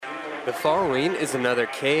The following is another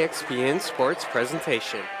KXPN Sports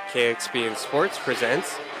presentation. KXPN Sports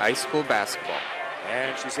presents high school basketball.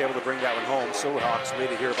 And she's able to bring that one home. Silverhawks lead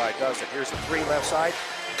it here by a dozen. Here's the three left side.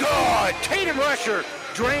 Good! Tatum Rusher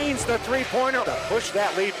drains the three-pointer to push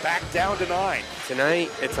that lead back down to 9. Tonight,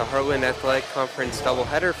 it's a Heartland Athletic Conference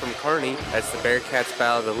doubleheader from Kearney as the Bearcats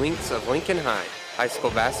battle the Lynx of Lincoln High. High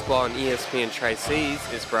school basketball on ESPN Tri-Cities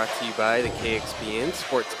is brought to you by the KXPN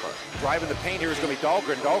Sports Club. Driving the paint here is going to be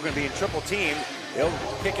Dahlgren. Dahlgren being triple teamed. They'll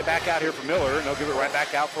kick it back out here for Miller, and they'll give it right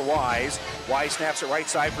back out for Wise. Wise snaps it right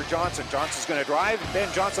side for Johnson. Johnson's going to drive.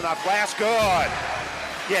 Ben Johnson off glass. Good.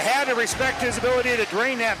 You had to respect his ability to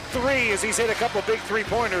drain that three as he's hit a couple of big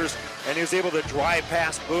three-pointers, and he was able to drive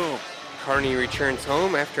past Boom. Kearney returns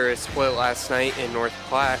home after a split last night in North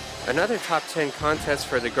Platte. Another top 10 contest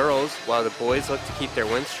for the girls, while the boys look to keep their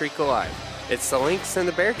win streak alive. It's the Lynx and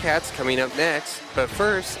the Bearcats coming up next, but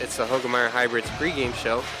first, it's the Hoegemeyer Hybrids pregame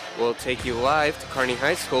show. We'll take you live to Kearney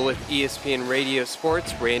High School with ESPN Radio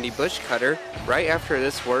Sports' Randy Bushcutter right after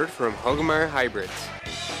this word from Hoegemeyer Hybrids.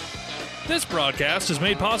 This broadcast is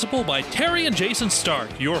made possible by Terry and Jason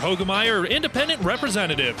Stark, your Hoegemeyer independent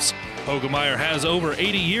representatives. Hoegemeyer has over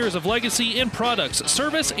 80 years of legacy in products,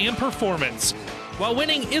 service, and performance. While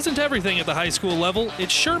winning isn't everything at the high school level, it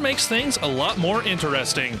sure makes things a lot more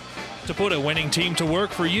interesting. To put a winning team to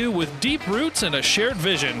work for you with deep roots and a shared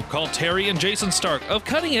vision, call Terry and Jason Stark of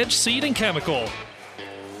Cutting Edge Seed and Chemical.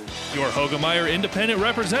 Your Hoegemeyer independent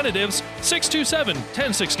representatives,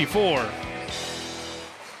 627-1064.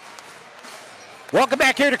 Welcome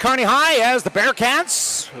back here to Kearney High as the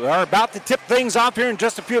Bearcats are about to tip things off here in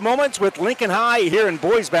just a few moments with Lincoln High here in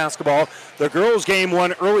boys basketball. The girls game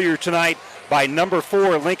won earlier tonight by number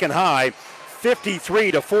 4 Lincoln High,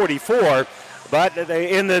 53-44. But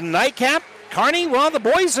in the nightcap, Kearney, well, the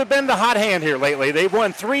boys have been the hot hand here lately. They've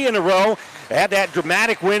won 3 in a row. They had that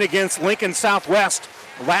dramatic win against Lincoln Southwest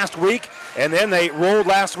last week, and then they rolled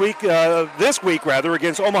this week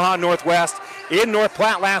against Omaha Northwest in North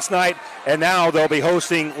Platte last night, and now they'll be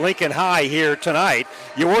hosting Lincoln High here tonight.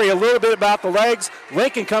 You worry a little bit about the legs.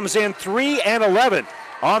 Lincoln comes in 3-11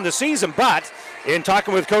 on the season, but in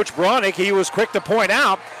talking with Coach Bronick, he was quick to point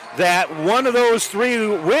out that one of those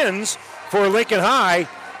 3 wins for Lincoln High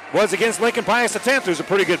was against Lincoln Pius X, who's a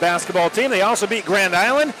pretty good basketball team. They also beat Grand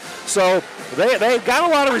Island, so they've got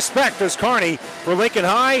a lot of respect as Kearney for Lincoln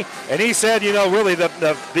High, and he said, really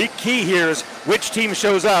the big key here is which team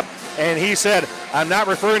shows up, and he said, I'm not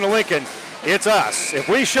referring to Lincoln, it's us. If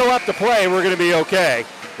we show up to play, we're going to be okay.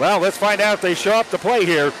 Well, let's find out if they show up to play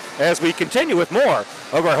here as we continue with more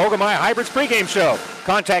of our Hoegemeyer Hybrids pregame show.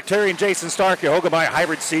 Contact Terry and Jason Stark, your Hoegemeyer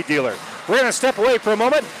Hybrid seed dealer. We're going to step away for a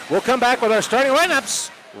moment. We'll come back with our starting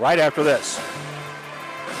lineups right after this.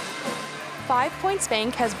 5 Points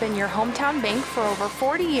Bank has been your hometown bank for over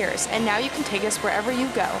 40 years, and now you can take us wherever you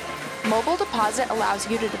go. Mobile Deposit allows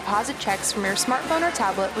you to deposit checks from your smartphone or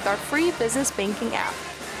tablet with our free business banking app.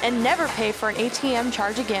 And never pay for an ATM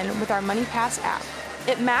charge again with our MoneyPass app.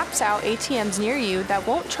 It maps out ATMs near you that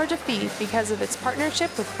won't charge a fee because of its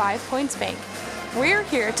partnership with 5 Points Bank. We're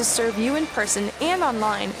here to serve you in person and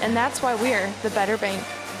online, and that's why we're the better bank.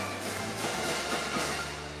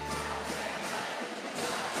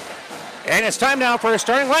 And it's time now for our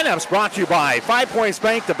starting lineups brought to you by 5 Points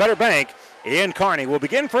Bank, the better bank in Kearney. We'll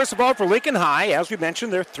begin first of all for Lincoln High. As we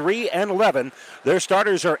mentioned, they're 3-11. Their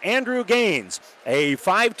starters are Andrew Gaines, a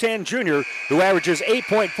 5'10 junior who averages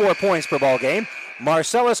 8.4 points per ball game.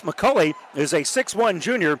 Marcellus McCulley is a 6'1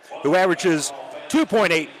 junior who averages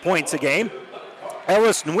 2.8 points a game.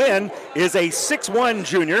 Ellis Nguyen is a 6'1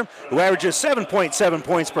 junior who averages 7.7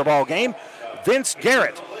 points per ball game. Vince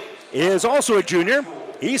Garrett is also a junior.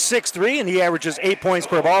 He's 6'3 and he averages 8 points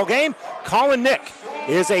per ball game. Colin Nick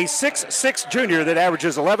is a 6'6 junior that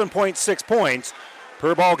averages 11.6 points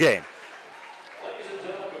per ball game.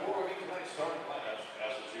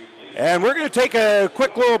 And we're going to take a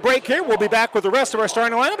quick little break here. We'll be back with the rest of our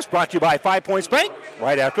starting lineups brought to you by 5 Points Bank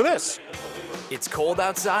right after this. It's cold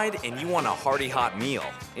outside and you want a hearty hot meal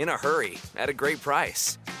in a hurry at a great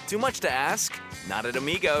price. Too much to ask? Not at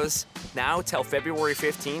Amigos. Now till February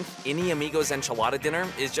 15th, any Amigos enchilada dinner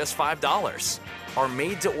is just $5. Our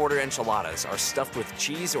made-to-order enchiladas are stuffed with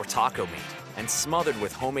cheese or taco meat and smothered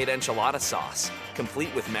with homemade enchilada sauce.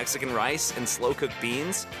 Complete with Mexican rice and slow-cooked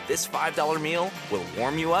beans, this $5 meal will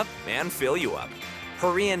warm you up and fill you up.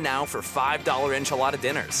 Hurry in now for $5 enchilada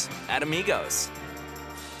dinners at Amigos.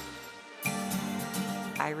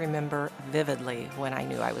 I remember vividly when I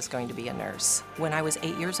knew I was going to be a nurse. When I was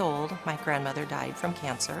 8 years old, my grandmother died from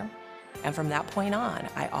cancer. And from that point on,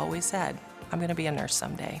 I always said, I'm going to be a nurse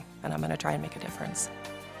someday, and I'm going to try and make a difference.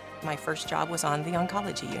 My first job was on the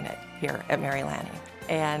oncology unit here at Mary Lanning.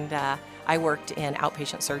 And I worked in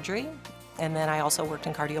outpatient surgery, and then I also worked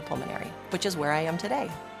in cardiopulmonary, which is where I am today.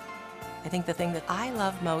 I think the thing that I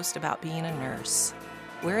love most about being a nurse,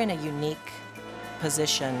 we're in a unique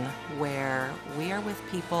position where we are with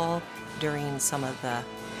people during some of the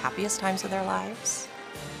happiest times of their lives,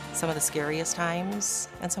 some of the scariest times,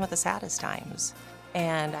 and some of the saddest times.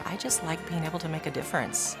 And I just like being able to make a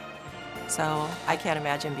difference. So I can't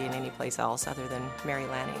imagine being anyplace else other than Mary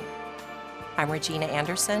Lanning. I'm Regina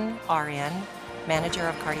Anderson, RN, Manager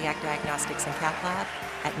of Cardiac Diagnostics and Cath Lab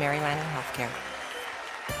at Mary Lanning Healthcare.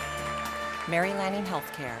 Mary Lanning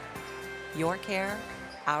Healthcare. Your care,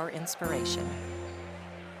 our inspiration.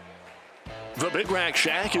 The Big Rack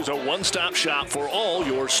Shack is a one-stop shop for all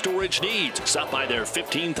your storage needs. Stop by their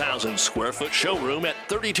 15,000 square foot showroom at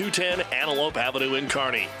 3210 Antelope Avenue in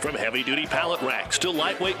Kearney. From heavy-duty pallet racks to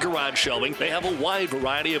lightweight garage shelving, they have a wide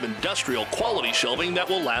variety of industrial quality shelving that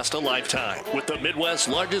will last a lifetime. With the Midwest's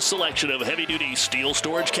largest selection of heavy-duty steel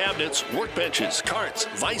storage cabinets, workbenches, carts,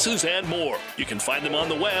 vices, and more. You can find them on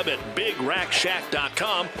the web at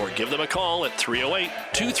BigRackShack.com or give them a call at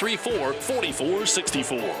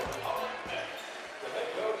 308-234-4464.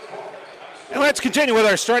 And let's continue with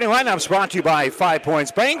our starting lineups brought to you by 5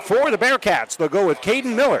 Points Bank. For the Bearcats, they'll go with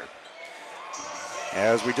Caden Miller.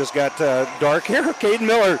 As we just got dark here, Caden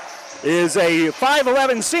Miller is a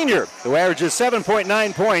 5'11 senior who averages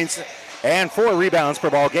 7.9 points and 4 rebounds per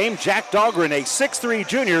ball game. Jack Dahlgren, a 6'3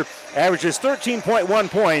 junior, averages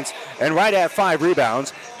 13.1 points and right at 5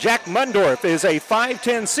 rebounds. Jack Mundorf is a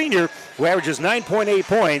 5'10 senior who averages 9.8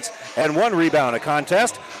 points and 1 rebound a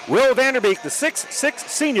contest. Will Vanderbeek, the 6'6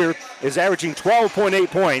 senior, is averaging 12.8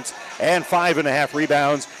 points and 5.5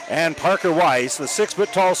 rebounds. And Parker Weiss, the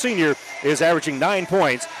 6-foot-tall senior, is averaging 9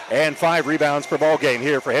 points and 5 rebounds per ball game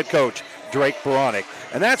here for head coach Drake Baronic.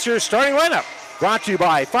 And that's your starting lineup, brought to you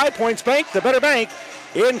by 5 Points Bank, the better bank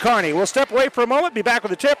in Kearney. We'll step away for a moment, be back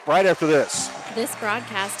with a tip right after this. This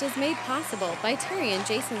broadcast is made possible by Terry and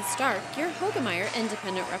Jason Stark, your Hogemeyer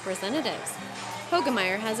independent representatives.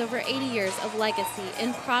 Hogemeyer has over 80 years of legacy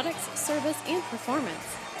in products, service, and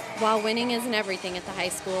performance. While winning isn't everything at the high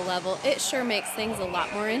school level, it sure makes things a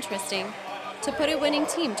lot more interesting. To put a winning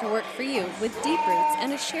team to work for you with deep roots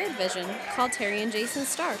and a shared vision, call Terry and Jason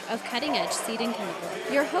Stark of Cutting Edge Seed and Chemical,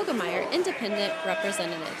 your Hogemeyer independent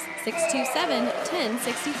representatives,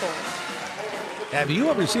 627-1064. Have you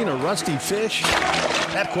ever seen a rusty fish?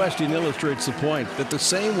 That question illustrates the point that the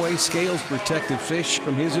same way scales protect the fish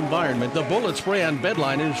from his environment, the bullet spray on bed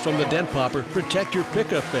liners from the Dent Popper protect your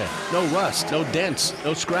pickup bed. No rust, no dents,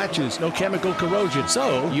 no scratches, no chemical corrosion.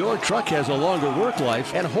 So your truck has a longer work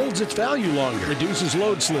life and holds its value longer, reduces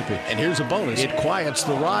load slipping. And here's a bonus, it quiets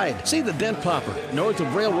the ride. See the Dent Popper north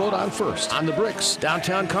of Railroad on 1st, on the Bricks,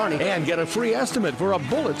 downtown Kearney, and get a free estimate for a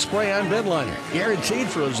bullet spray on bed liner. Guaranteed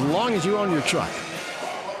for as long as you own your truck.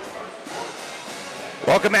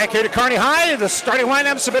 Welcome back here to Kearney High. The starting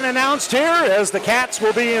lineups have been announced here as the Cats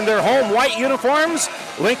will be in their home white uniforms.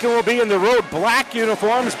 Lincoln will be in the road black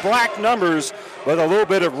uniforms, black numbers, with a little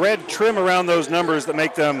bit of red trim around those numbers that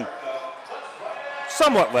make them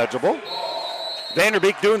somewhat legible.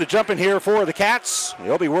 Vanderbeek doing the jumping here for the Cats.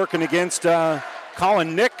 He'll be working against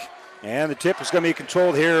Colin Nick, and the tip is going to be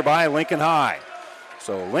controlled here by Lincoln High.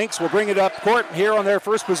 So Lynx will bring it up court here on their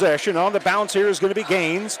first possession. On the bounce here is going to be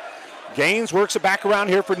Gaines. Gaines works it back around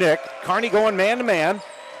here for Nick. Kearney going man-to-man.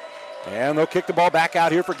 And they'll kick the ball back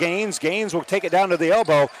out here for Gaines. Gaines will take it down to the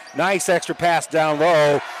elbow. Nice extra pass down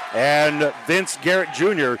low. And Vince Garrett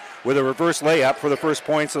Jr. with a reverse layup for the first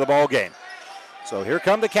points of the ball game. So here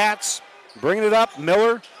come the Cats. Bringing it up.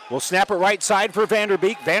 Miller will snap it right side for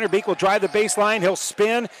Vanderbeek. Vanderbeek will drive the baseline. He'll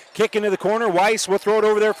spin, kick into the corner. Weiss will throw it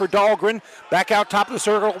over there for Dahlgren. Back out top of the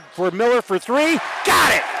circle for Miller for 3.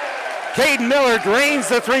 Got it! Caden Miller drains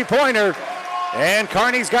the three-pointer, and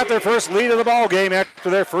Kearney's got their first lead of the ball game after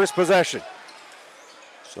their first possession.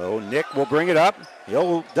 So Nick will bring it up. He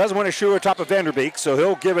doesn't want to shoot atop of Vanderbeek, so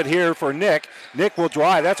he'll give it here for Nick. Nick will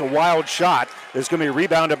drive. That's a wild shot. It's going to be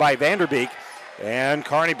rebounded by Vanderbeek, and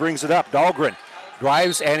Kearney brings it up. Dahlgren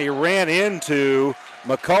drives, and he ran into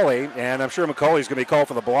McCulley, and I'm sure McCulley's going to be called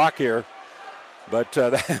for the block here. But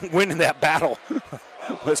winning that battle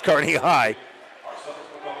was Kearney High.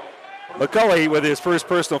 McCulley with his first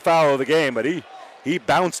personal foul of the game, but he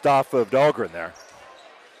bounced off of Dahlgren there.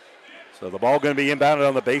 So the ball going to be inbounded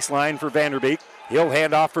on the baseline for Vanderbeek. He'll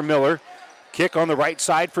hand off for Miller. Kick on the right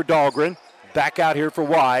side for Dahlgren. Back out here for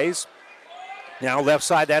Wise. Now left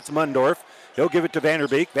side, that's Mundorf. He'll give it to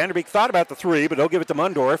Vanderbeek. Vanderbeek thought about the 3, but he'll give it to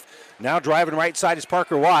Mundorf. Now driving right side is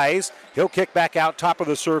Parker Wise. He'll kick back out top of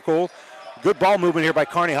the circle. Good ball movement here by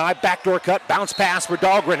Kearney High. Backdoor cut, bounce pass for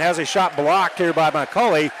Dahlgren. Has a shot blocked here by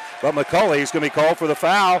McCulley, but McCulley's going to be called for the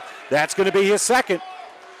foul. That's going to be his second.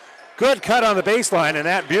 Good cut on the baseline and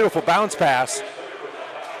that beautiful bounce pass.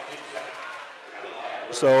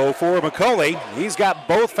 So for McCulley, he's got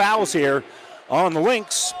both fouls here on the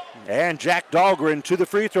Lynx. And Jack Dahlgren to the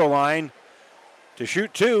free throw line to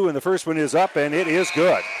shoot 2, and the first one is up, and it is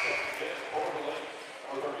good.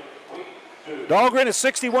 Dahlgren is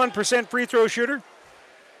 61% free throw shooter.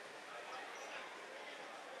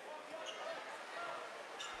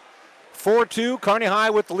 (4-2), Kearney High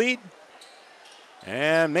with the lead.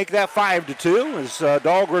 And make that 5-2 as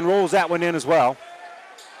Dahlgren rolls that one in as well.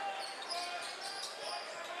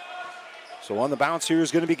 So on the bounce here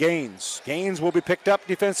is going to be Gaines. Gaines will be picked up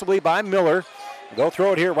defensively by Miller. They'll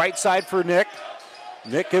throw it here right side for Nick.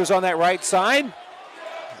 Nick gives on that right side.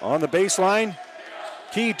 On the baseline,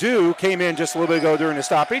 Key Dew came in just a little bit ago during the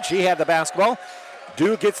stoppage. He had the basketball.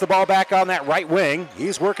 Dew gets the ball back on that right wing.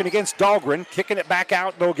 He's working against Dahlgren, kicking it back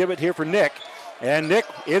out. They'll give it here for Nick. And Nick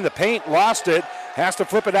in the paint, lost it. Has to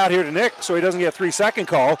flip it out here to Nick so he doesn't get a 3-second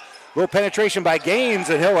call. Little penetration by Gaines,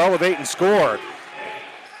 and he'll elevate and score.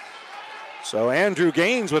 So Andrew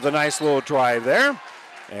Gaines with a nice little drive there.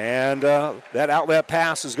 And that outlet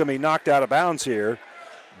pass is going to be knocked out of bounds here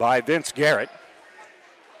by Vince Garrett.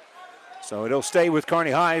 So it'll stay with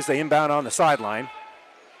Kearney High as they inbound on the sideline.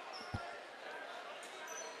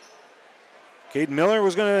 Caden Miller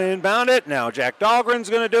was going to inbound it. Now Jack Dahlgren's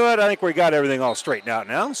going to do it. I think we got everything all straightened out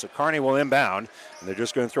now. So Kearney will inbound, and they're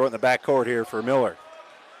just going to throw it in the backcourt here for Miller.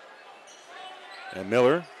 And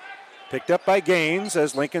Miller picked up by Gaines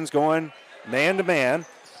as Lincoln's going man-to-man.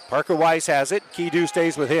 Parker Weiss has it. Key-Dew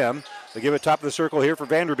stays with him. They give it top of the circle here for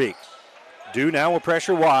Vanderbeek. Dew now will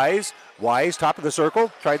pressure Wise. Wise, top of the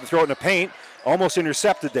circle, tried to throw it in the paint. Almost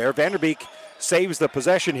intercepted there. Vanderbeek saves the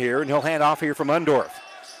possession here, and he'll hand off here from Undorf.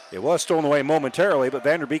 It was stolen away momentarily, but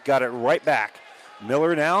Vanderbeek got it right back.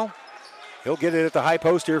 Miller now, he'll get it at the high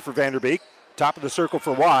post here for Vanderbeek. Top of the circle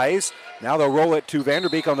for Wise. Now they'll roll it to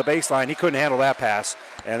Vanderbeek on the baseline. He couldn't handle that pass,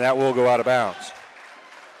 and that will go out of bounds.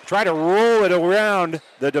 Try to roll it around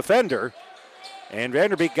the defender, and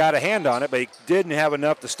Vanderbeek got a hand on it, but he didn't have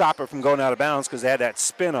enough to stop it from going out of bounds because they had that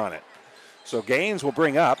spin on it. So Gaines will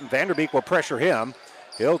bring up, and Vanderbeek will pressure him.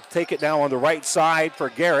 He'll take it now on the right side for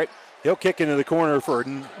Garrett. He'll kick into the corner for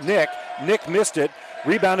Nick. Nick missed it.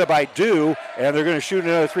 Rebounded by Dew, and they're going to shoot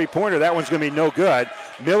another three-pointer. That one's going to be no good.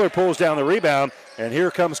 Miller pulls down the rebound, and here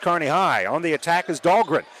comes Kearney High. On the attack is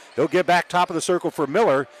Dahlgren. He'll get back top of the circle for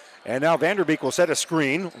Miller, and now Vanderbeek will set a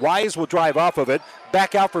screen. Wise will drive off of it.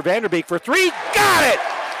 Back out for Vanderbeek for three. Got it!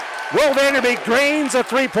 Will Vanderbeek drains a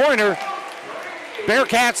three-pointer.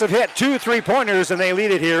 Bearcats have hit 2 3-pointers, and they lead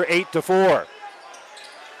it here 8-4.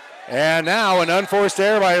 And now an unforced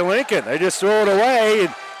error by Lincoln. They just throw it away,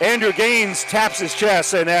 and Andrew Gaines taps his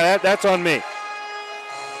chest, and that's on me.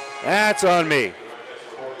 That's on me.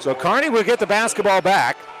 So Kearney will get the basketball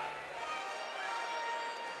back.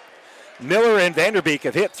 Miller and Vanderbeek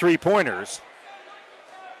have hit 3-pointers.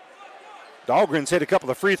 Dahlgren's hit a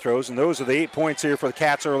couple of free throws, and those are the 8 points here for the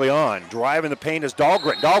Cats early on. Driving the paint is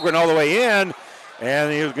Dahlgren. Dahlgren all the way in,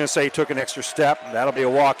 and he was going to say he took an extra step. That'll be a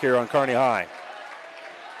walk here on Kearney High.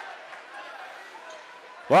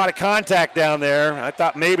 A lot of contact down there. I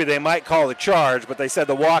thought maybe they might call the charge, but they said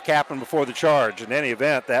the walk happened before the charge. In any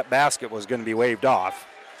event, that basket was going to be waved off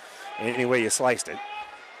any way you sliced it.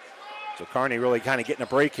 So Kearney really kind of getting a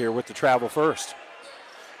break here with the travel first.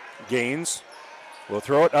 Gaines will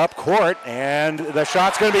throw it up court, and the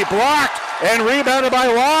shot's going to be blocked and rebounded by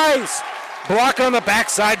Wise. Block on the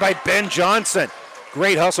backside by Ben Johnson.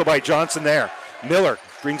 Great hustle by Johnson there. Miller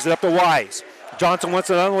brings it up to Wise. Johnson wants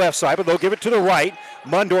it on the left side, but they'll give it to the right.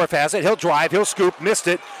 Mundorf has it. He'll drive. He'll scoop. Missed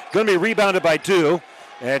it. Going to be rebounded by Dew.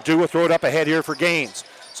 And Dew will throw it up ahead here for Gaines.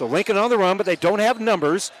 So Lincoln on the run, but they don't have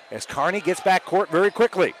numbers as Kearney gets back court very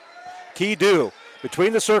quickly. Key Dew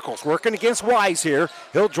between the circles, working against Wise here.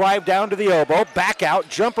 He'll drive down to the elbow. Back out.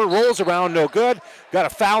 Jumper rolls around. No good. Got a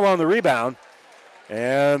foul on the rebound.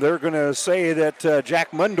 And they're going to say that Jack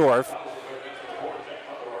Mundorf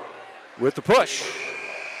with the push.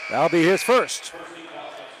 That'll be his first.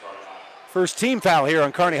 First team foul here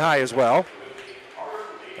on Kearney High as well.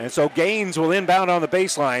 And so Gaines will inbound on the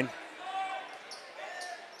baseline.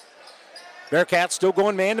 Bearcats still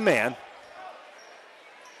going man-to-man.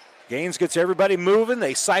 Gaines gets everybody moving.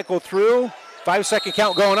 They cycle through. 5-second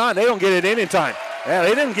count going on. They don't get it in time. Yeah,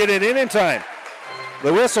 they didn't get it in time.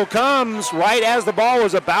 The whistle comes right as the ball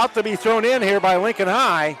was about to be thrown in here by Lincoln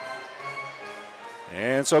High.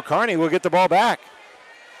 And so Kearney will get the ball back.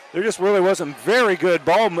 There just really wasn't very good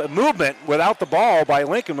ball movement without the ball by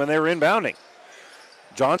Lincoln when they were inbounding.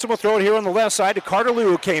 Johnson will throw it here on the left side to Carter Lou,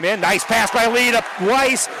 who came in. Nice pass by Lee to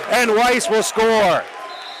Weiss, and Weiss will score.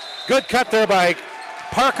 Good cut there by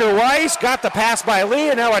Parker Weiss. Got the pass by Lee,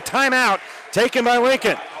 and now a timeout taken by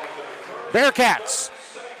Lincoln. Bearcats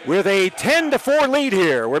with a 10-4 lead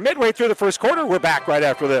here. We're midway through the first quarter. We're back right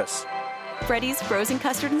after this. Freddy's Frozen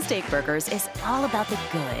Custard and Steak Burgers is all about the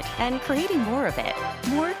good and creating more of it.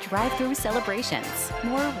 More drive-through celebrations,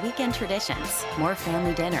 more weekend traditions, more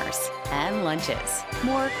family dinners and lunches,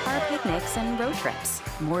 more car picnics and road trips,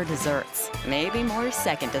 more desserts, maybe more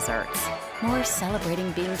second desserts, more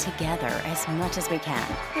celebrating being together as much as we can.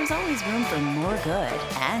 There's always room for more good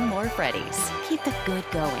and more Freddy's. Keep the good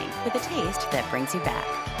going with a taste that brings you back.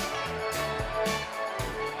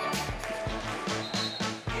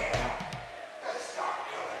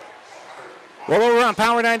 Well, over on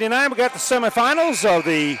Power 99, we got the semifinals of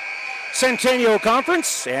the Centennial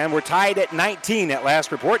Conference, and we're tied at 19 at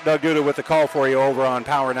last report. Doug Duda with the call for you over on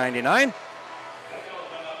Power 99.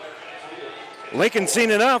 Lincoln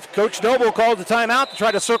seen enough. Coach Noble called the timeout to try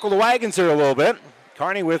to circle the wagons here a little bit.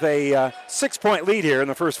 Kearney with a 6-point lead here in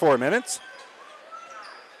the first 4 minutes.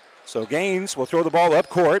 So Gaines will throw the ball up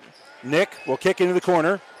court. Nick will kick into the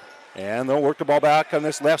corner, and they'll work the ball back on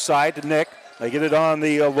this left side to Nick. They get it on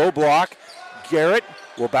the low block. Garrett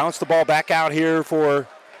will bounce the ball back out here for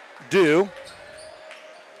Dew.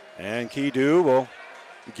 And Key Dew will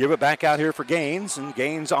give it back out here for Gaines, and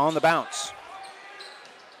Gaines on the bounce.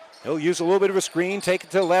 He'll use a little bit of a screen, take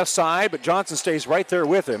it to the left side, but Johnson stays right there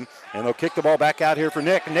with him, and they'll kick the ball back out here for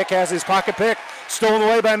Nick. Nick has his pocket pick, stolen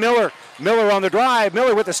away by Miller. Miller on the drive.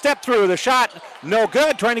 Miller with a step through. The shot, no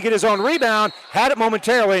good, trying to get his own rebound. Had it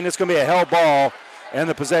momentarily, and it's going to be a held ball, and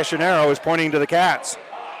the possession arrow is pointing to the Cats.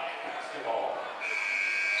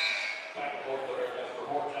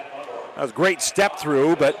 That was a great step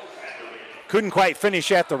through, but couldn't quite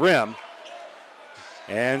finish at the rim.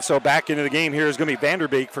 And so back into the game here is going to be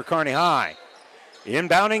Vanderbeek for Kearney High.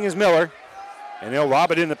 Inbounding is Miller, and they'll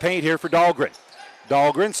lob it in the paint here for Dahlgren.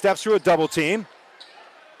 Dahlgren steps through a double team,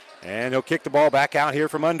 and he'll kick the ball back out here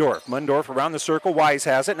for Mundorf. Mundorf around the circle. Wise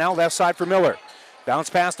has it. Now left side for Miller.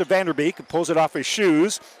 Bounce pass to Vanderbeek, pulls it off his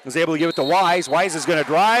shoes, is able to give it to Wise. Wise is going to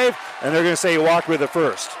drive, and they're going to say he walked with it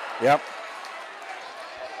first. Yep.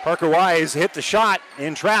 Parker Wise hit the shot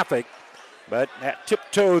in traffic, but that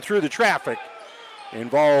tiptoe through the traffic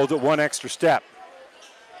involved one extra step.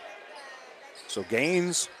 So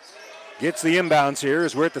Gaines gets the inbounds here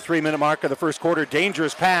as we're at the 3-minute mark of the first quarter.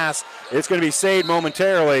 Dangerous pass. It's going to be saved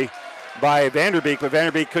momentarily by Vanderbeek, but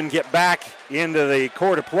Vanderbeek couldn't get back into the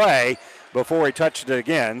court of play before he touched it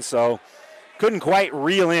again, so couldn't quite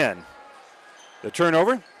reel in the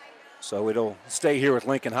turnover. So it'll stay here with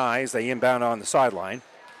Lincoln High as they inbound on the sideline.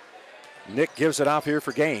 Nick gives it off here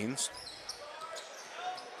for Gaines.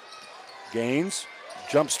 Gaines,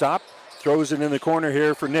 jump stop, throws it in the corner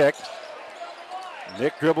here for Nick.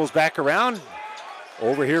 Nick dribbles back around,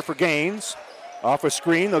 over here for Gaines. Off a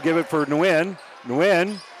screen, they'll give it for Nguyen.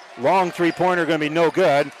 Nguyen, long three-pointer, going to be no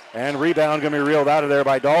good, and rebound going to be reeled out of there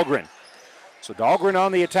by Dahlgren. So Dahlgren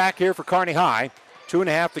on the attack here for Kearney High.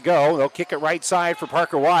 2.5 to go. They'll kick it right side for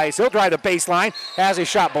Parker Wise. He'll drive the baseline, has his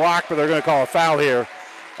shot blocked, but they're going to call a foul here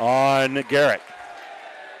on Garrett.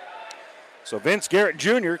 So Vince Garrett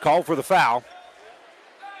Jr. called for the foul.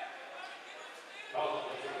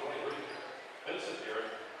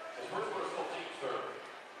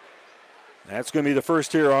 That's going to be the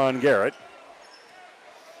first here on Garrett.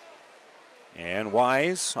 And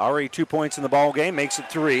Wise, already 2 points in the ball game, makes it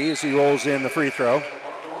 3 as he rolls in the free throw.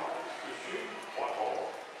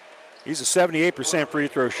 He's a 78% free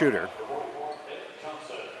throw shooter.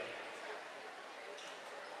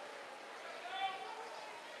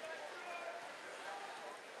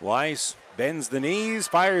 Wise bends the knees,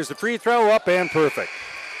 fires the free throw up and perfect.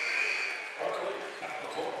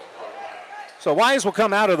 So Wise will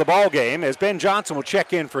come out of the ball game as Ben Johnson will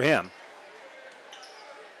check in for him.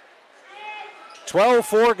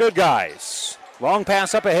 12-4 good guys. Long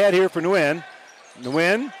pass up ahead here for Nguyen.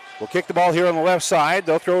 Nguyen will kick the ball here on the left side.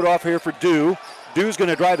 They'll throw it off here for Dew. Dew's going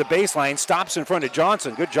to drive the baseline, stops in front of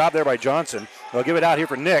Johnson. Good job there by Johnson. They'll give it out here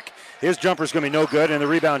for Nick. His jumper's going to be no good, and the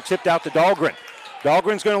rebound tipped out to Dahlgren.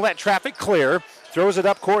 Dahlgren's going to let traffic clear. Throws it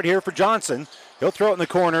up court here for Johnson. He'll throw it in the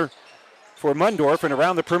corner for Mundorf, and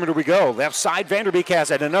around the perimeter we go. Left side, Vanderbeek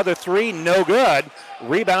has it. Another three, no good.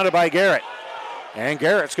 Rebounded by Garrett. And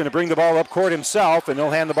Garrett's going to bring the ball up court himself, and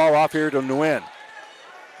he'll hand the ball off here to Nguyen.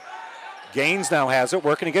 Gaines now has it,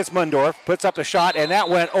 working against Mundorf. Puts up the shot, and that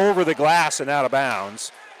went over the glass and out of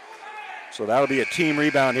bounds. So that'll be a team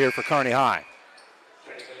rebound here for Kearney High.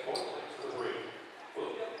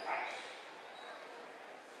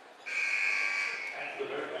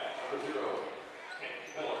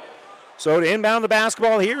 So to inbound the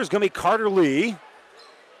basketball here is going to be Carter Lee.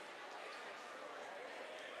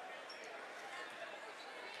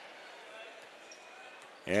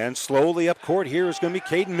 And slowly up court here is going to be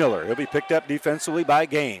Caden Miller. He'll be picked up defensively by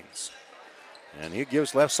Gaines. And he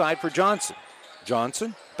gives left side for Johnson.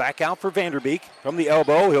 Johnson back out for Vanderbeek from the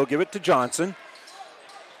elbow. He'll give it to Johnson.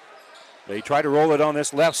 They try to roll it on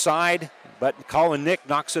this left side, but Colin Nick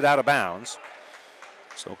knocks it out of bounds.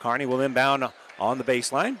 So Kearney will inbound on the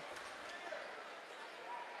baseline.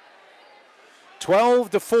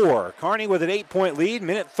 12-4. Kearney with an 8-point lead.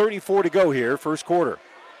 Minute 34 to go here, first quarter.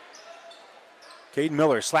 Caden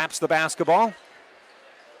Miller slaps the basketball.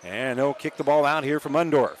 And he'll kick the ball out here for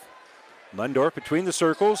Mundorf. Mundorf between the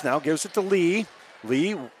circles. Now gives it to Lee.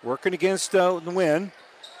 Lee working against the wind.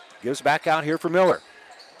 Gives back out here for Miller.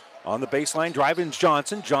 On the baseline, driving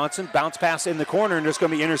Johnson. Johnson bounce pass in the corner, and it's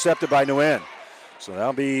going to be intercepted by Nguyen. So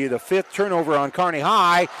that'll be the 5th turnover on Kearney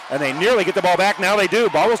High, and they nearly get the ball back. Now they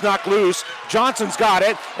do. Ball was knocked loose. Johnson's got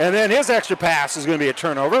it, and then his extra pass is going to be a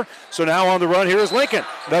turnover. So now on the run here is Lincoln.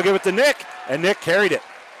 They'll give it to Nick, and Nick carried it.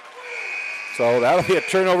 So that'll be a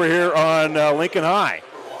turnover here on Lincoln High.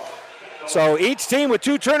 So each team with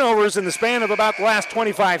 2 turnovers in the span of about the last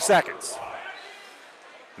 25 seconds.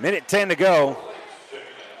 Minute 10 to go.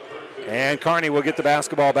 And Kearney will get the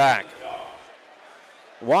basketball back.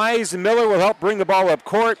 Wise and Miller will help bring the ball up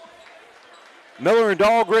court. Miller and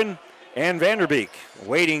Dahlgren and Vanderbeek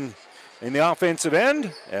waiting in the offensive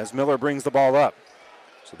end as Miller brings the ball up.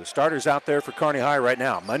 So the starters out there for Kearney High right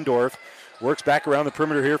now. Mundorf works back around the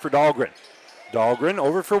perimeter here for Dahlgren. Dahlgren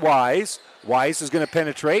over for Wise. Wise is going to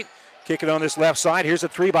penetrate. Kick it on this left side. Here's a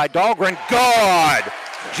 3 by Dahlgren. Good!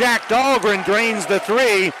 Jack Dahlgren drains the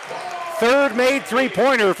 3. Third made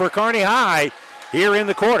three-pointer for Kearney High here in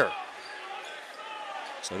the quarter.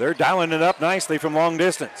 So they're dialing it up nicely from long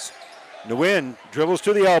distance. Nguyen dribbles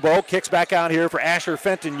to the elbow, kicks back out here for Asher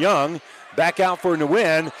Fenton Young. Back out for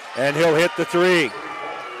Nguyen, and he'll hit the 3.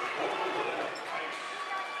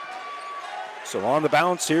 So on the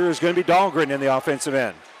bounce here is going to be Dahlgren in the offensive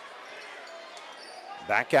end.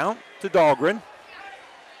 Back out to Dahlgren.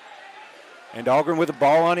 And Dahlgren with the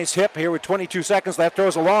ball on his hip here with 22 seconds left.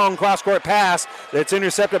 Throws a long cross-court pass that's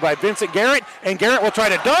intercepted by Vincent Garrett. And Garrett will try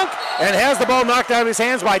to dunk and has the ball knocked out of his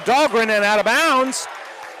hands by Dahlgren and out of bounds.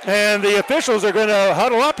 And the officials are going to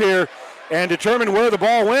huddle up here and determine where the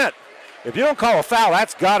ball went. If you don't call a foul,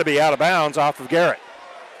 that's got to be out of bounds off of Garrett.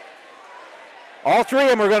 All 3 of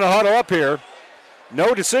them are going to huddle up here.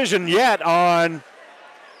 No decision yet on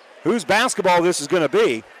whose basketball this is going to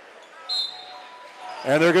be.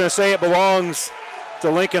 And they're going to say it belongs to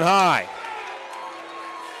Lincoln High.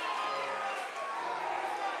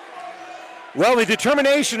 Well, the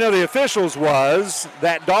determination of the officials was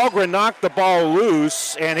that Dahlgren knocked the ball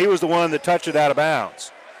loose, and he was the one that touched it out of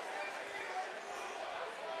bounds.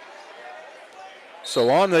 So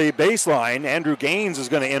on the baseline, Andrew Gaines is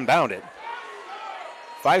going to inbound it.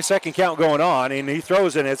 5-second count going on, and he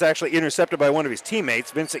throws it, and it's actually intercepted by one of his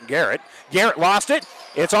teammates, Vincent Garrett. Garrett lost it.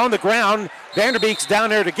 It's on the ground. Vanderbeek's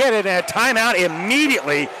down there to get it, and a timeout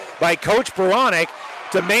immediately by Coach Baranek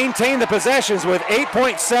to maintain the possessions with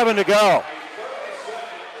 8.7 to go.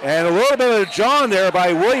 And a little bit of John there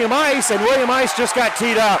by William Ice, and William Ice just got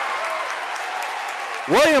teed up.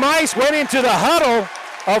 William Ice went into the huddle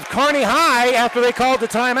of Kearney High after they called the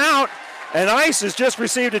timeout, and Ice has just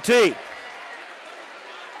received a tee.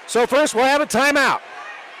 So first we'll have a timeout.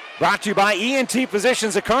 Brought to you by ENT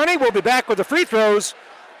Physicians at Kearney. We'll be back with the free throws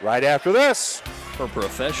right after this. For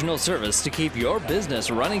professional service to keep your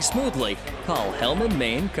business running smoothly, call Hellman,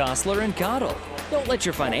 Maine, Kostler, and Cottle. Don't let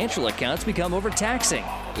your financial accounts become overtaxing.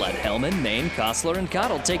 Let Hellman, Maine, Kostler, and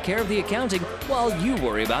Cottle take care of the accounting while you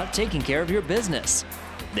worry about taking care of your business.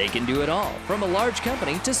 They can do it all, from a large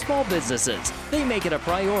company to small businesses. They make it a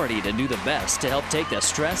priority to do the best to help take the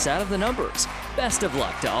stress out of the numbers. Best of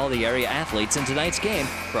luck to all the area athletes in tonight's game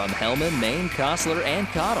from Hellman, Maine, Kostler, and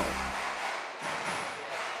Cottle.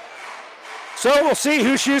 So we'll see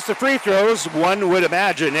who shoots the free throws. One would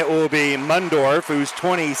imagine it will be Mundorf, who's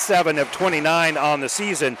 27 of 29 on the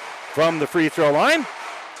season from the free throw line.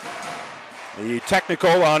 The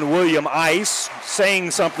technical on William Ice,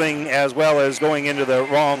 saying something as well as going into the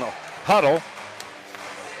wrong huddle.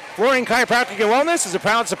 Flooring Chiropractic and Wellness is a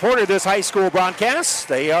proud supporter of this high school broadcast.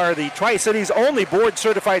 They are the Tri-Cities only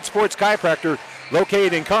board-certified sports chiropractor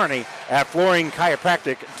located in Kearney at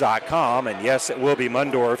flooringchiropractic.com. And yes, it will be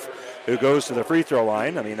Mundorf who goes to the free throw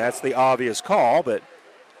line. I mean, that's the obvious call, but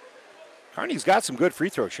Kearney's got some good free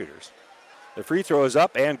throw shooters. The free throw is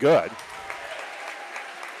up and good.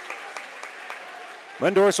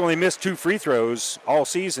 Mundorf's only missed 2 free throws all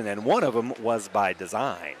season, and one of them was by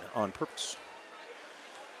design, on purpose.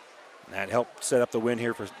 And that helped set up the win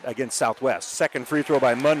here against Southwest. Second free throw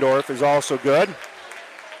by Mundorf is also good.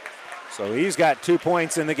 So he's got 2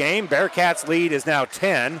 points in the game. Bearcats' lead is now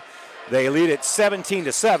 10. They lead at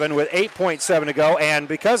 17-7 with 8.7 to go. And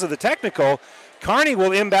because of the technical, Kearney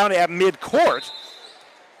will inbound at midcourt.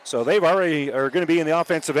 So they've already are going to be in the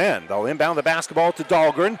offensive end. They'll inbound the basketball to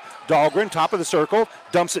Dahlgren. Dahlgren, top of the circle,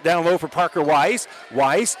 dumps it down low for Parker Weiss.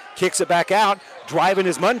 Weiss kicks it back out. Driving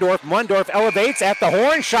is Mundorf. Mundorf elevates at the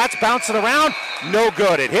horn. Shots bouncing around. No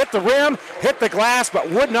good. It hit the rim, hit the glass, but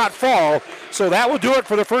would not fall. So that will do it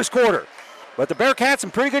for the first quarter. But the Bearcats in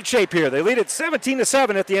pretty good shape here. They lead at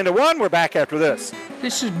 17-7 at the end of one. We're back after this.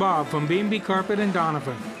 This is Bob from B&B Carpet and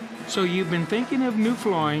Donovan. So you've been thinking of new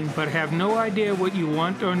flooring but have no idea what you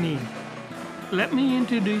want or need. Let me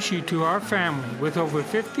introduce you to our family with over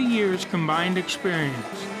 50 years combined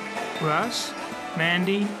experience. Russ,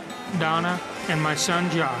 Mandy, Donna, and my son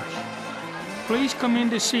Josh. Please come in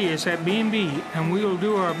to see us at B&B and we will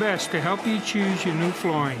do our best to help you choose your new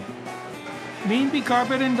flooring. B&B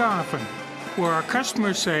Carpet and Donovan, where our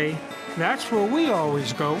customers say, that's where we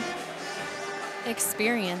always go.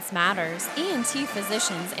 Experience matters. ENT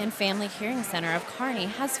Physicians and Family Hearing Center of Kearney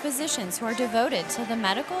has physicians who are devoted to the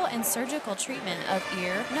medical and surgical treatment of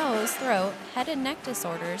ear, nose, throat, head and neck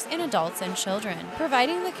disorders in adults and children,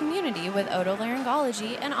 providing the community with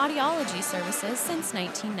otolaryngology and audiology services since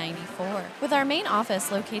 1994. With our main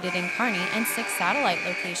office located in Kearney and 6 satellite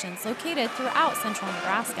locations located throughout central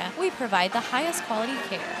Nebraska, we provide the highest quality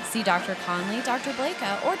care. See Dr. Conley, Dr.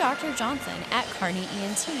 Blaka, or Dr. Johnson at Kearney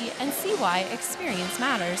ENT and see why experience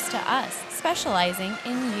matters to us, specializing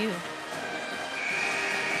in you.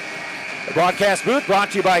 The broadcast booth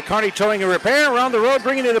brought to you by Kearney Towing and Repair. Around the road,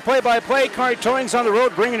 bringing you the play-by-play. Kearney Towing's on the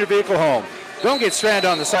road, bringing your vehicle home. Don't get stranded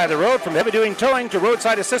on the side of the road. From heavy-duty towing to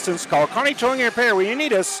roadside assistance, call Kearney Towing and Repair. When you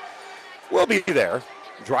need us, we'll be there.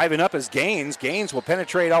 Driving up is Gaines. Gaines will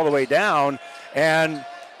penetrate all the way down and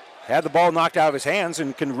had the ball knocked out of his hands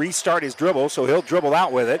and can restart his dribble, so he'll dribble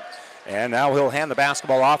out with it. And now he'll hand the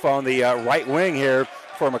basketball off on the right wing here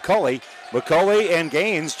for McCulley. McCulley and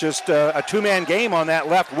Gaines, just a two-man game on that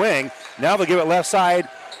left wing. Now they'll give it left side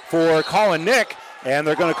for Colin Nick, and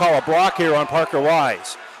they're going to call a block here on Parker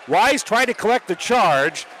Wise. Wise tried to collect the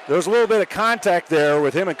charge. There was a little bit of contact there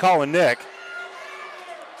with him and Colin Nick.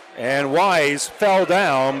 And Wise fell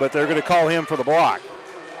down, but they're going to call him for the block.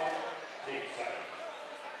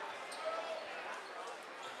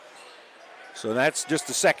 So that's just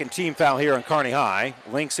the second team foul here on Kearney High.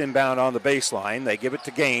 Lynx inbound on the baseline. They give it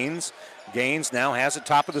to Gaines. Gaines now has it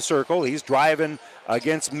top of the circle. He's driving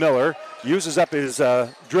against Miller. Uses up his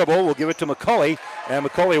dribble. Will give it to McCulley. And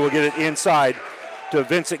McCulley will get it inside to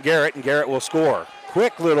Vincent Garrett, and Garrett will score.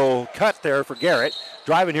 Quick little cut there for Garrett.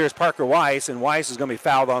 Driving here is Parker Weiss, and Weiss is going to be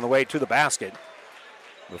fouled on the way to the basket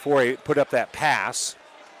before he put up that pass.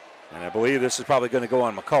 And I believe this is probably going to go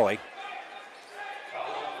on McCulley.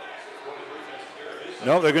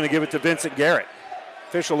 No, they're going to give it to Vincent Garrett.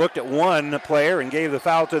 Official looked at one player and gave the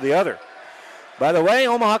foul to the other. By the way,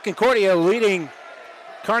 Omaha Concordia leading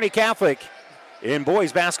Kearney Catholic in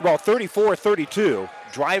boys basketball 34-32.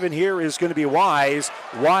 Driving here is going to be Wise.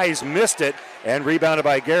 Wise missed it and rebounded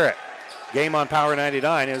by Garrett. Game on Power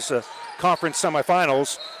 99 is conference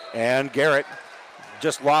semifinals, and Garrett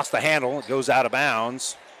just lost the handle. It goes out of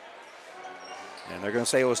bounds. And they're going to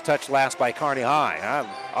say it was touched last by Kearney High.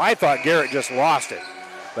 I thought Garrett just lost it.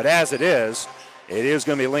 But as it is going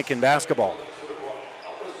to be Lincoln basketball.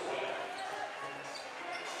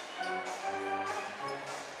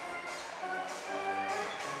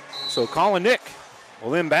 So Colin Nick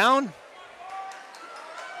will inbound.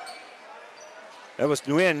 That was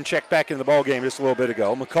Nguyen checked back into the ball game just a little bit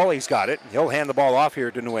ago. McCulley's got it. He'll hand the ball off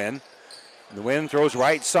here to Nguyen. Nguyen throws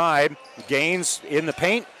right side. Gaines in the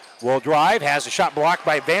paint. Will drive, has a shot blocked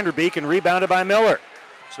by Vanderbeek and rebounded by Miller.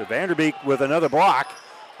 So Vanderbeek with another block,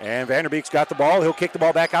 and Vanderbeek's got the ball. He'll kick the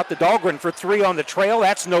ball back out to Dahlgren for three on the trail.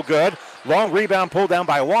 That's no good. Long rebound pulled down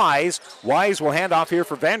by Wise. Wise will hand off here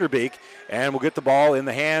for Vanderbeek, and will get the ball in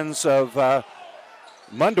the hands of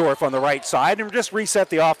Mundorf on the right side, and just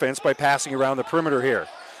reset the offense by passing around the perimeter here.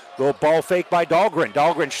 Little ball fake by Dahlgren.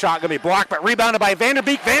 Dahlgren's shot going to be blocked, but rebounded by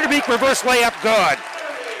Vanderbeek. Vanderbeek reverse layup, good.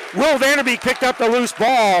 Will Vanderbeek picked up the loose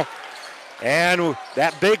ball, and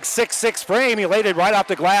that big 6'6" frame, he laid it right off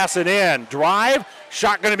the glass and in. Drive,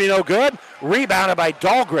 shot going to be no good. Rebounded by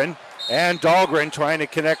Dahlgren, and Dahlgren trying to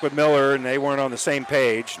connect with Miller, and they weren't on the same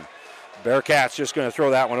page. Bearcats just going to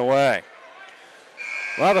throw that one away.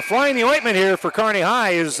 Well, the fly in the ointment here for Kearney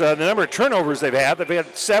High is the number of turnovers they've had. They've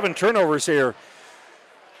had 7 turnovers here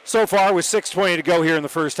so far with 6:20 to go here in the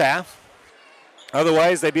first half.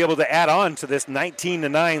 Otherwise, they'd be able to add on to this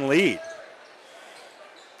 19-9 lead.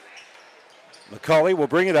 McCulley will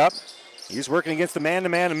bring it up. He's working against the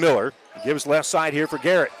man-to-man of Miller. He gives left side here for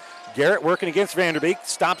Garrett. Garrett working against Vanderbeek,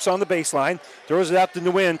 stops on the baseline, throws it out to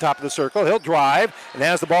Nguyen, top of the circle. He'll drive and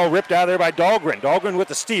has the ball ripped out of there by Dahlgren. Dahlgren with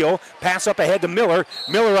the steal, pass up ahead to Miller.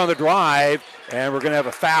 Miller on the drive, and we're going to have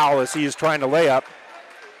a foul as he is trying to lay up.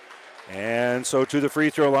 And so to the free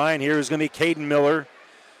throw line, here is going to be Caden Miller.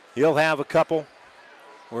 He'll have a couple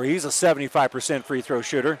where he's a 75% free throw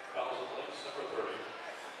shooter.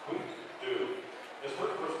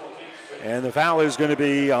 And the foul is going to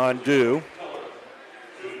be on Dew.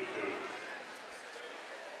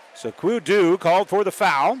 So Dew called for the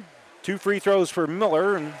foul. 2 free throws for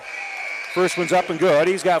Miller, and first one's up and good.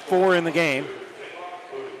 He's got 4 in the game.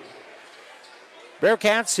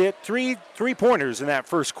 Bearcats hit three three-pointers in that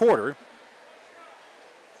first quarter.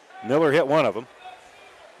 Miller hit one of them.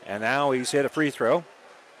 And now he's hit a free throw.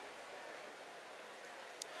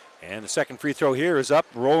 And the second free throw here is up,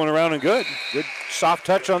 rolling around and good. Good soft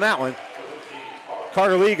touch on that one.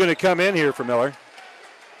 Carter Lee going to come in here for Miller.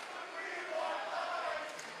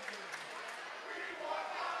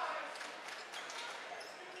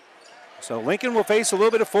 So Lincoln will face a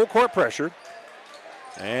little bit of full court pressure.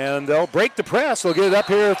 And they'll break the press. They'll get it up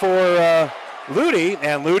here for Ludy,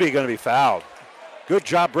 and Ludy going to be fouled. Good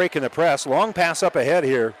job breaking the press. Long pass up ahead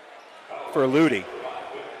here for Ludy.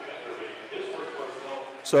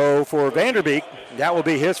 So for Vanderbeek, that will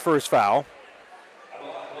be his first foul.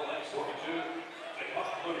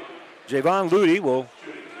 Javon Ludy will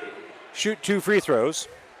shoot 2 free throws.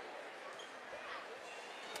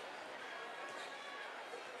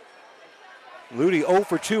 Ludy 0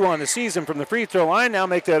 for 2 on the season from the free throw line. Now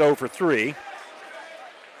make that 0 for 3.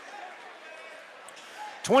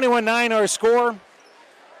 21-9 our score.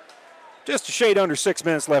 Just a shade under 6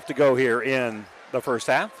 minutes left to go here in the first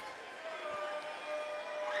half.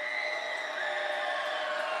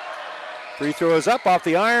 Free throw is up off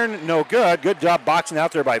the iron, no good. Good job boxing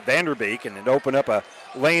out there by Vanderbeek, and it opened up a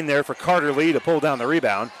lane there for Carter Lee to pull down the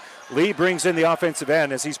rebound. Lee brings in the offensive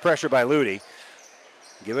end as he's pressured by Ludy.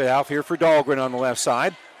 Give it out here for Dahlgren on the left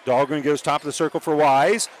side. Dahlgren goes top of the circle for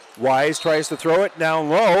Wise. Wise tries to throw it down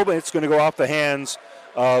low, but it's going to go off the hands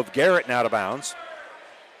of Garrett and out of bounds.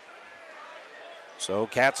 So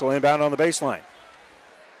Cats will inbound on the baseline.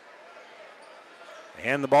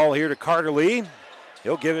 Hand the ball here to Carter Lee.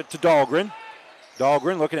 He'll give it to Dahlgren.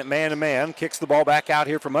 Dahlgren looking at man-to-man. Kicks the ball back out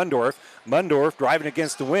here for Mundorf. Mundorf driving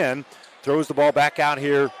against the wind. Throws the ball back out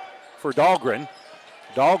here for Dahlgren.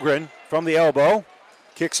 Dahlgren from the elbow.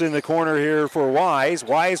 Kicks in the corner here for Wise.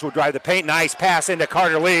 Wise will drive the paint. Nice pass into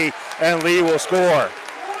Carter Lee, and Lee will score.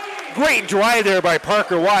 Great drive there by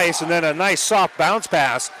Parker Wise, and then a nice soft bounce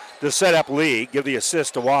pass to set up Lee. Give the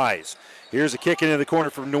assist to Wise. Here's a kick into the corner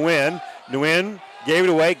from Nguyen. Nguyen gave it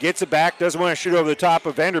away, gets it back, doesn't want to shoot over the top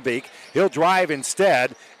of Vanderbeek. He'll drive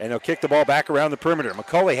instead, and he'll kick the ball back around the perimeter.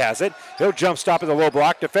 McCulley has it. He'll jump stop at the low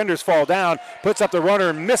block. Defenders fall down, puts up the runner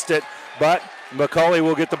and missed it, but McCulley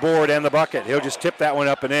will get the board and the bucket. He'll just tip that one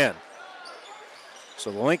up and in.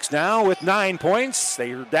 So the Lynx now with 9 points.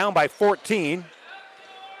 They are down by 14.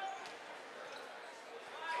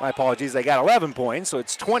 My apologies, they got 11 points, so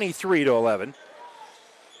it's 23-11.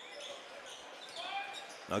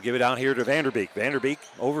 I'll give it out here to Vanderbeek. Vanderbeek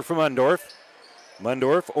over for Mundorf.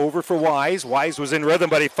 Mundorf over for Wise. Wise was in rhythm,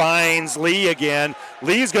 but he finds Lee again.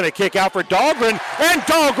 Lee's going to kick out for Dahlgren, and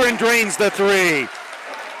Dahlgren drains the 3.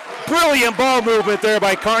 Brilliant ball movement there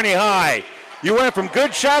by Kearney High. You went from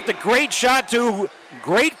good shot to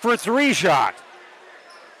great for 3 shot.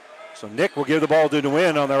 So Nick will give the ball to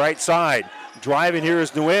Nguyen on the right side. Driving here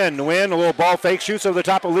is Nguyen. Nguyen, a little ball fake, shoots over the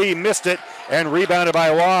top of Lee, missed it, and rebounded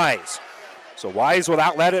by Wise. So Wise will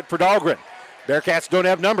outlet it for Dahlgren. Bearcats don't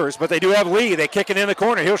have numbers, but they do have Lee. They kick it in the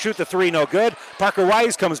corner. He'll shoot the 3, no good. Parker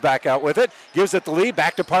Wise comes back out with it, gives it to Lee,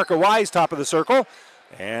 back to Parker Wise, top of the circle.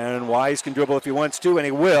 And Wise can dribble if he wants to, and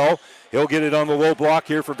he will. He'll get it on the low block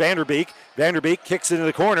here for Vanderbeek. Vanderbeek kicks it into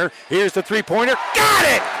the corner. Here's the 3-pointer. Got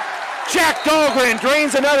it! Jack Dahlgren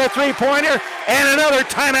drains another 3-pointer, and another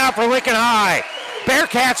timeout for Lincoln High.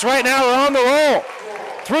 Bearcats right now are on the roll.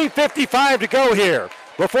 3:55 to go here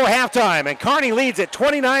before halftime, and Kearney leads at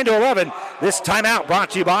 29-11. This timeout brought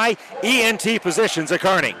to you by ENT Positions at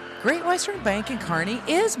Kearney. Great Western Bank in Kearney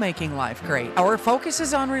is making life great. Our focus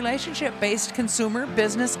is on relationship-based consumer,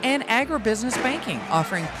 business, and agribusiness banking,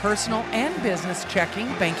 offering personal and business checking,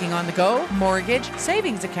 banking on the go, mortgage,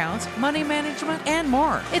 savings accounts, money management, and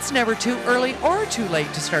more. It's never too early or too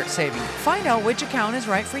late to start saving. Find out which account is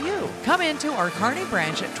right for you. Come into our Kearney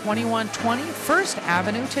branch at 2120 First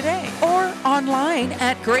Avenue today or online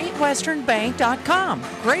at greatwesternbank.com.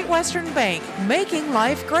 Great Western Bank, making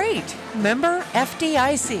life great. Member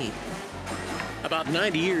FDIC. About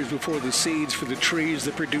 90 years before the seeds for the trees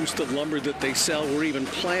that produce the lumber that they sell were even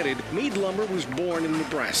planted, Mead Lumber was born in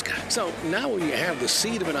Nebraska. So now when you have the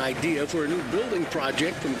seed of an idea for a new building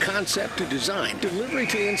project from concept to design, delivery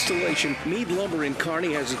to installation, Mead Lumber in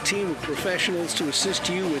Kearney has a team of professionals to assist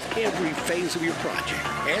you with every phase of your project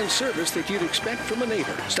and service that you'd expect from a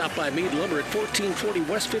neighbor. Stop by Mead Lumber at 1440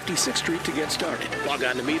 West 56th Street to get started. Log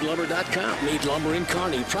on to meadlumber.com. Mead Lumber in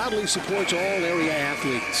Kearney proudly supports all area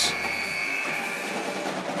athletes.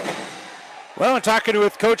 Well, in talking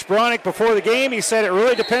with Coach Bronick before the game, he said it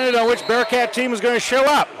really depended on which Bearcat team was going to show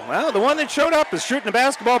up. Well, the one that showed up is shooting the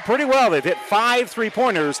basketball pretty well. They've hit 5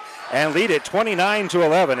 3-pointers and lead it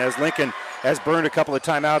 29-11 as Lincoln has burned a couple of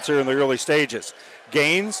timeouts here in the early stages.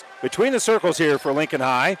 Gaines between the circles here for Lincoln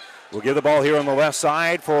High. We'll give the ball here on the left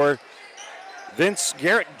side for Vince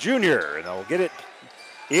Garrett Jr. And they'll get it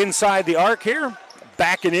inside the arc here.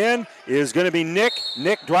 Backing in is going to be Nick.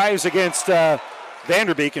 Nick drives against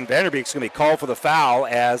Vanderbeek, and Vanderbeek's going to be called for the foul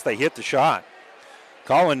as they hit the shot.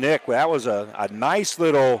 Calling Nick, that was a nice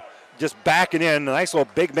little, just backing in, a nice little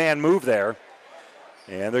big man move there.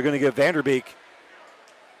 And they're going to give Vanderbeek,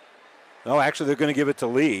 no, actually they're going to give it to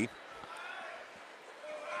Lee.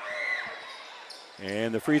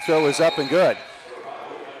 And the free throw is up and good.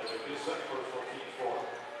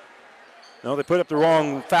 No, they put up the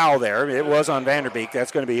wrong foul there. It was on Vanderbeek.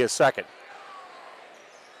 That's going to be his second.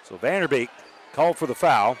 So Vanderbeek called for the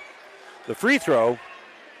foul. The free throw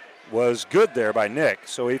was good there by Nick,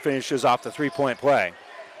 so he finishes off the 3-point play.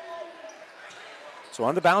 So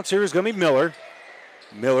on the bounce here is going to be Miller.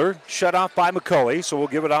 Miller shut off by McCulley, so we'll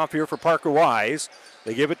give it off here for Parker Wise.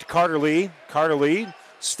 They give it to Carter Lee. Carter Lee,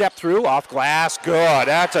 step through, off glass, good.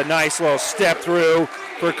 That's a nice little step through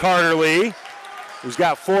for Carter Lee, who's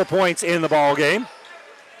got 4 points in the ball game.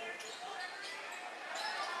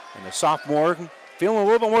 And the sophomore feeling a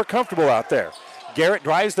little bit more comfortable out there. Garrett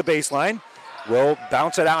drives the baseline. Will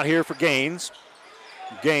bounce it out here for Gaines.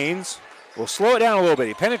 Gaines will slow it down a little bit.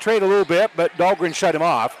 He penetrated a little bit, but Dahlgren shut him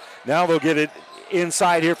off. Now they'll get it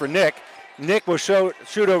inside here for Nick. Nick will shoot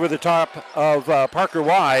over the top of Parker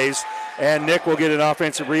Wise, and Nick will get an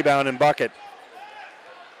offensive rebound and bucket.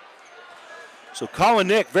 So Colin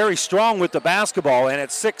Nick very strong with the basketball, and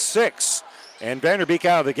it's 6-6. And Vanderbeek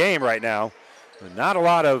out of the game right now. Not a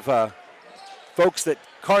lot of folks that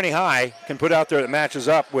Kearney High can put out there that matches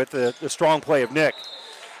up with the strong play of Nick.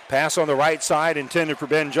 Pass on the right side intended for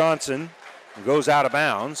Ben Johnson. Goes out of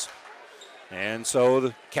bounds. And so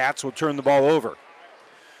the Cats will turn the ball over.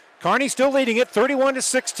 Kearney still leading it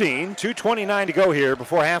 31-16. 2:29 to go here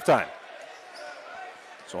before halftime.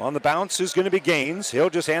 So on the bounce is going to be Gaines. He'll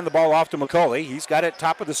just hand the ball off to McCulley. He's got it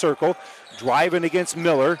top of the circle, driving against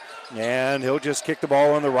Miller. And he'll just kick the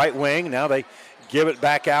ball on the right wing. Now they give it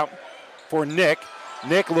back out for Nick.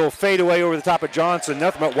 Nick, a little fadeaway over the top of Johnson.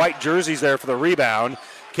 Nothing but white jerseys there for the rebound.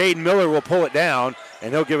 Caden Miller will pull it down,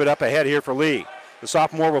 and he'll give it up ahead here for Lee. The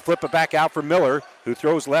sophomore will flip it back out for Miller, who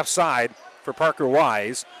throws left side for Parker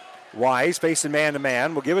Wise. Wise facing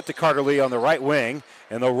man-to-man. Will give it to Carter Lee on the right wing,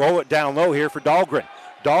 and they'll roll it down low here for Dahlgren.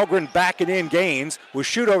 Dahlgren backing in. Gaines will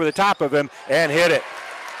shoot over the top of him and hit it.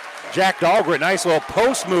 Jack Dahlgren, nice little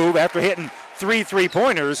post move after hitting 3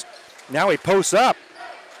 3-pointers. Now he posts up.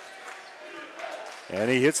 And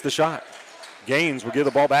he hits the shot. Gaines will give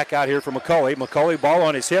the ball back out here for McCulley. McCulley, ball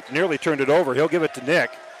on his hip, nearly turned it over. He'll give it to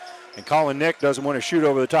Nick. And Colin Nick doesn't want to shoot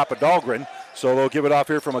over the top of Dahlgren, so they'll give it off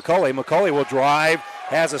here for McCulley. McCulley will drive,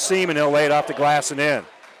 has a seam, and he'll lay it off the glass and in.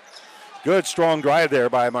 Good, strong drive there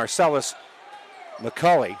by Marcellus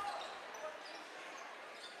McCulley.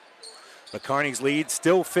 But Kearney's lead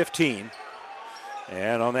still 15.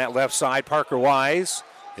 And on that left side, Parker Wise.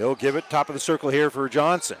 He'll give it top of the circle here for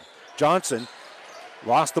Johnson. Johnson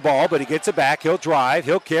lost the ball, but he gets it back. He'll drive.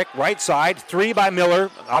 He'll kick. Right side. 3 by Miller.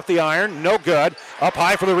 Off the iron. No good. Up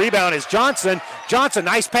high for the rebound is Johnson. Johnson,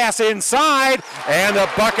 nice pass inside. And the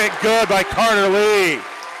bucket good by Carter Lee.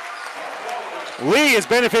 Lee has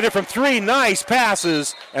benefited from 3 nice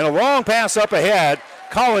passes and a long pass up ahead.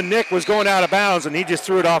 Colin Nick was going out of bounds, and he just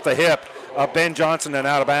threw it off the hip of Ben Johnson and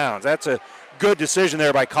out of bounds. That's a good decision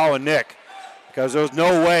there by Colin Nick, because there was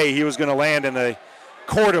no way he was going to land in the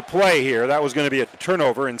quarter to play here. That was going to be a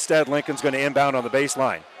turnover. Instead, Lincoln's going to inbound on the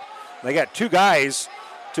baseline. They got two guys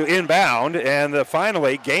to inbound, and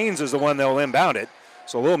finally, Gaines is the one that'll inbound it.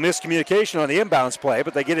 So a little miscommunication on the inbounds play,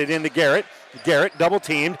 but they get it into Garrett. Garrett,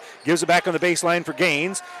 double-teamed, gives it back on the baseline for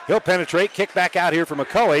Gaines. He'll penetrate, kick back out here for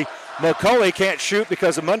McCulley. McCulley can't shoot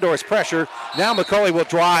because of Mundorf's pressure. Now McCulley will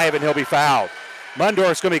drive, and he'll be fouled.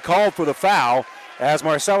 Mundorf's going to be called for the foul as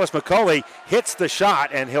Marcellus McCulley hits the shot,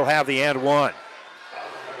 and he'll have the and one.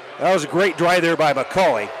 That was a great drive there by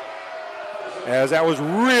McCulley, as that was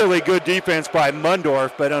really good defense by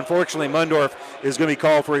Mundorf, but unfortunately Mundorf is going to be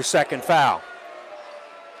called for his second foul.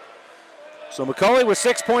 So McCulley with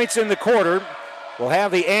 6 points in the quarter will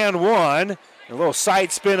have the and one. A little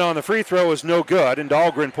side spin on the free throw is no good, and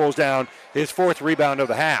Dahlgren pulls down his fourth rebound of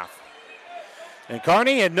the half. And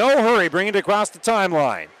Kearney in no hurry bringing it across the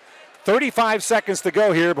timeline. 35 seconds to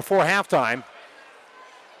go here before halftime.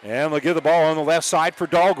 And they'll give the ball on the left side for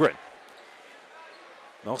Dahlgren.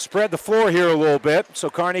 They'll spread the floor here a little bit so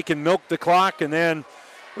Kearney can milk the clock, and then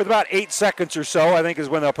with about 8 seconds or so, I think is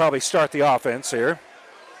when they'll probably start the offense here.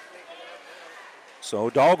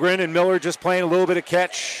 So Dahlgren and Miller just playing a little bit of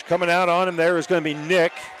catch. Coming out on him there is going to be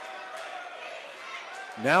Nick.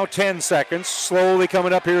 Now 10 seconds. Slowly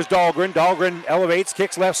coming up here is Dahlgren. Dahlgren elevates,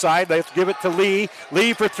 kicks left side. They give it to Lee.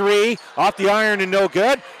 Lee for three. Off the iron and no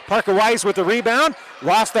good. Parker Weiss with the rebound.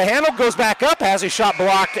 Lost the handle. Goes back up. Has his shot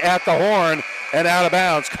blocked at the horn and out of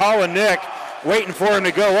bounds. Colin Nick waiting for him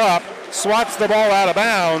to go up. Swats the ball out of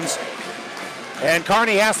bounds. And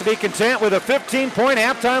Kearney has to be content with a 15-point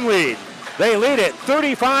halftime lead. They lead it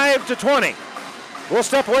 35-20. We'll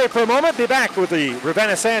step away for a moment, be back with the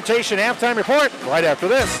Ravenna Sanitation halftime report right after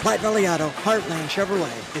this. Platte Valley Auto, Heartland Chevrolet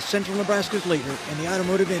is Central Nebraska's leader in the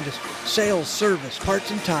automotive industry. Sales, service, parts,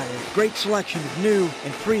 and tires. Great selection of new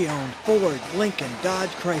and pre-owned Ford, Lincoln,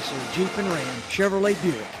 Dodge, Chrysler, Jeep, and Ram, Chevrolet,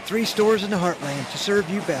 Buick. 3 stores in the Heartland to serve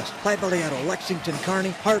you best. Platte Valley Auto, Lexington,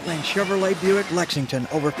 Kearney, Heartland Chevrolet, Buick, Lexington.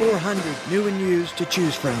 Over 400 new and used to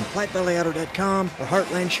choose from. PlatteValleyAuto.com or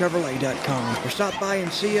HeartlandChevrolet.com. Or stop by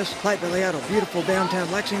and see us. Platte Valley Auto, beautiful downtown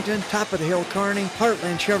Lexington, top of the hill Kearney,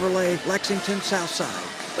 Heartland Chevrolet, Lexington, South Side.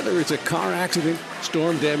 Whether it's a car accident,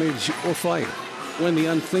 storm damage, or fire, when the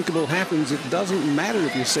unthinkable happens, it doesn't matter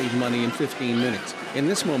if you save money in 15 minutes. In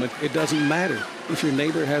this moment, it doesn't matter if your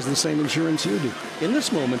neighbor has the same insurance you do. In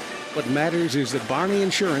this moment, what matters is that Barney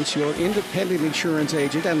Insurance, your independent insurance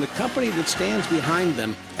agent, and the company that stands behind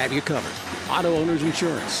them have you covered. Auto Owners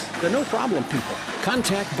Insurance, the no-problem people.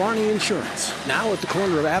 Contact Barney Insurance, now at the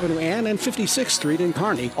corner of Avenue Ann and 56th Street in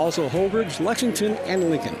Kearney, also Holdridge, Lexington, and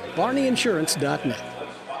Lincoln. BarneyInsurance.net.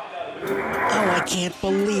 Oh, I can't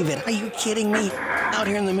believe it. Are you kidding me? Out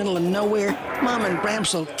here in the middle of nowhere, Mom and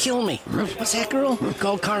Bramps will kill me. What's that, girl?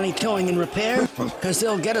 Call Kearney Towing and Repair? Because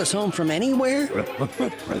they'll get us home from anywhere?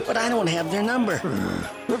 But I don't have their number.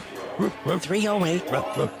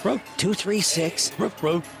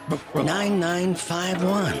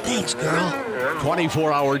 308-236-9951. Thanks, girl.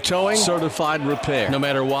 24-hour towing, certified repair. No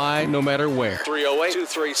matter why, no matter where.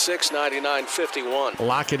 308-236-9951.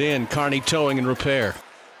 Lock it in, Kearney Towing and Repair.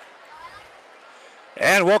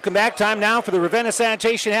 And welcome back. Time now for the Ravenna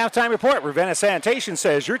Sanitation halftime report. Ravenna Sanitation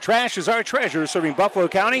says your trash is our treasure, serving Buffalo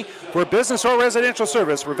County for business or residential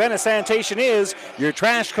service. Ravenna Sanitation is your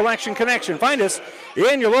trash collection connection. Find us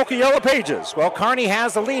in your local Yellow Pages. Well, Kearney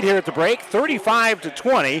has the lead here at the break,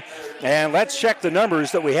 35-20. And let's check the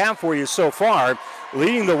numbers that we have for you so far.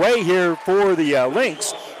 Leading the way here for the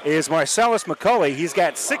Lynx is Marcellus McCulley. He's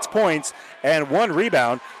got 6 points and 1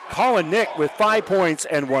 rebound. Colin Nick with 5 points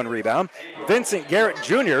and 1 rebound. Vincent Garrett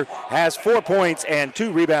Jr. has 4 points and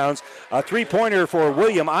 2 rebounds. A 3-pointer for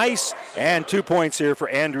William Ice and 2 points here for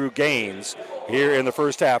Andrew Gaines here in the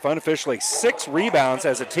first half. Unofficially 6 rebounds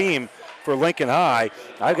as a team for Lincoln High.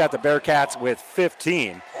 I've got the Bearcats with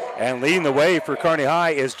 15. And leading the way for Kearney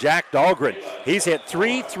High is Jack Dahlgren. He's hit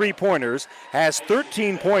 3 3-pointers, has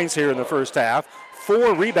 13 points here in the first half,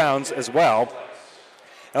 4 rebounds as well.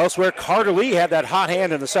 Elsewhere, Carter Lee had that hot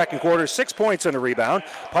hand in the second quarter, 6 points and a rebound.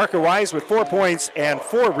 Parker Wise with 4 points and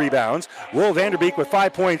 4 rebounds. Will Vanderbeek with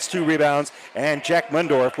 5 points, 2 rebounds, and Jack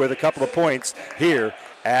Mundorf with a couple of points here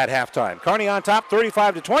at halftime. Kearney on top,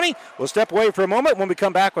 35-20. We'll step away for a moment. When we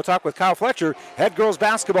come back, we'll talk with Kyle Fletcher, head girls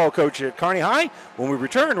basketball coach at Kearney High, when we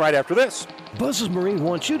return right after this. Buzz's Marine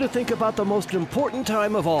wants you to think about the most important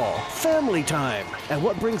time of all, family time. And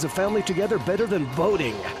what brings a family together better than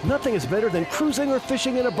boating? Nothing is better than cruising or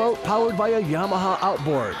fishing in a boat powered by a Yamaha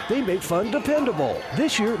outboard. They make fun dependable.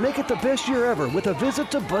 This year, make it the best year ever with a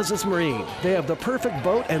visit to Buzz's Marine. They have the perfect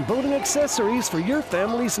boat and boating accessories for your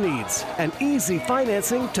family's needs. And easy financing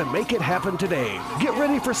racing to make it happen today. Get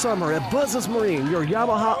ready for summer at Buzz's Marine, your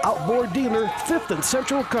Yamaha outboard dealer, 5th and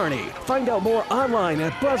Central Kearney. Find out more online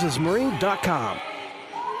at buzzesmarine.com.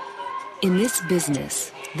 In this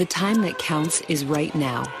business, the time that counts is right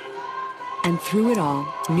now. And through it all,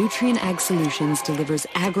 Nutrien Ag Solutions delivers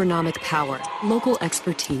agronomic power, local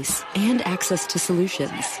expertise, and access to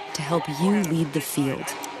solutions to help you lead the field.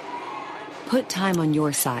 Put time on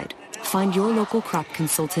your side. Find your local crop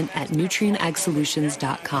consultant at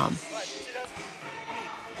nutrienagsolutions.com.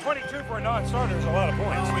 22 for a non-starter is a lot of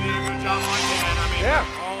points. We did a good job on that. Yeah.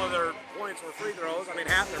 All of their points were free throws.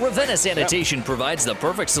 Half their Ravenna points. Sanitation provides the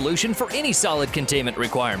perfect solution for any solid containment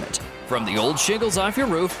requirement. From the old shingles off your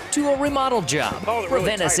roof to a remodel job,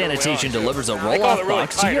 Ravenna Sanitation delivers a roll-off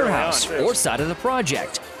box to your house or side of the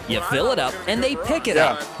project. You fill it up and they pick it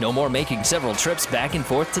up. No more making several trips back and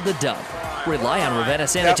forth to the dump. Rely on Ravenna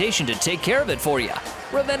Sanitation to take care of it for you.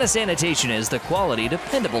 Ravenna Sanitation is the quality,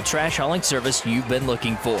 dependable trash hauling service you've been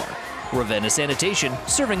looking for. Ravenna Sanitation,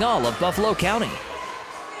 serving all of Buffalo County.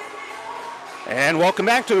 And welcome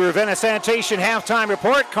back to the Ravenna Sanitation halftime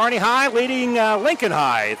report. Kearney High leading Lincoln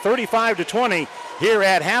High 35-20 here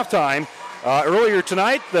at halftime. Earlier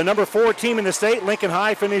tonight, the number 4 team in the state, Lincoln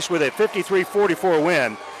High, finished with a 53-44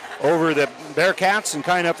 win over the Bearcats. And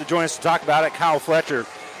kind enough to join us to talk about it, Kyle Fletcher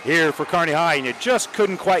here for Kearney High. And you just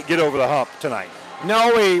couldn't quite get over the hump tonight.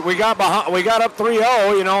 No, we got behind. We got up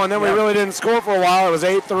 3-0, and then we really didn't score for a while. It was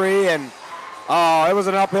 8-3, and it was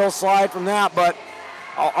an uphill slide from that. But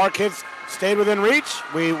our kids stayed within reach.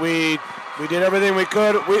 We did everything we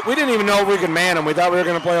could. We didn't even know if we could man them. We thought we were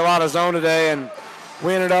going to play a lot of zone today, and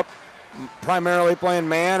we ended up primarily playing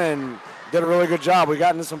man and did a really good job. We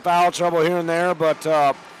got into some foul trouble here and there,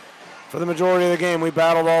 but for the majority of the game, we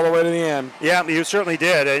battled all the way to the end. Yeah, you certainly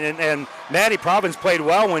did. And Maddie Province played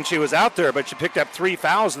well when she was out there, but she picked up 3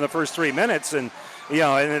 fouls in the first 3 minutes, and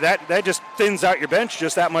and that just thins out your bench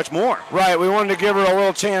just that much more. Right. We wanted to give her a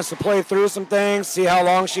little chance to play through some things, see how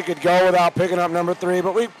long she could go without picking up number 3.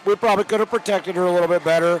 But we probably could have protected her a little bit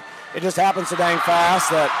better. It just happened so dang fast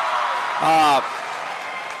that,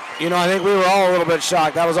 I think we were all a little bit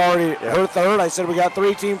shocked. That was already her third. I said we got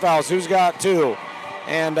 3 team fouls. Who's got 2?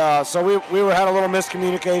 And so we had a little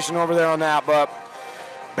miscommunication over there on that. But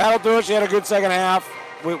battled through it. She had a good second half.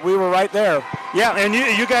 We were right there. Yeah, and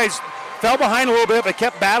you guys fell behind a little bit, but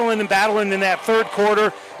kept battling in that third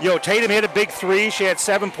quarter. Tatum hit a big 3. She had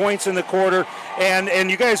 7 points in the quarter,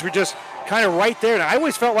 and you guys were just kind of right there. And I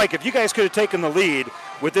always felt like if you guys could have taken the lead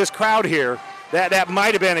with this crowd here, that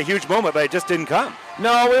might have been a huge moment, but it just didn't come.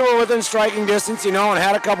 No, we were within striking distance, and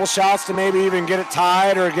had a couple shots to maybe even get it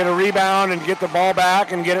tied or get a rebound and get the ball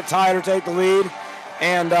back and get it tied or take the lead.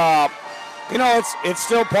 And, it's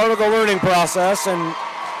still part of the learning process, and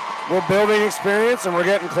we're building experience, and we're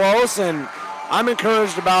getting close, and I'm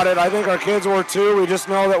encouraged about it. I think our kids were too. We just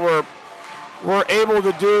know that we're able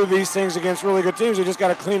to do these things against really good teams. We just got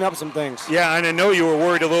to clean up some things. Yeah, and I know you were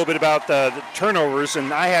worried a little bit about the turnovers,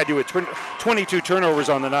 and I had you with 22 turnovers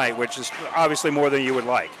on the night, which is obviously more than you would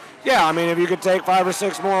like. Yeah, if you could take 5 or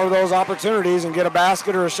 6 more of those opportunities and get a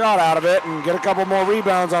basket or a shot out of it and get a couple more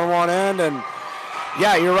rebounds on one end, and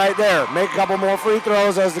yeah, you're right there. Make a couple more free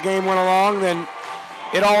throws as the game went along, then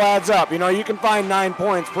it all adds up. You can find 9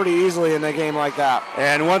 points pretty easily in a game like that.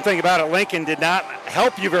 And one thing about it, Lincoln did not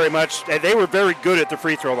help you very much. They were very good at the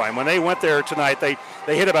free throw line. When they went there tonight, they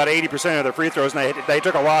hit about 80% of their free throws, and they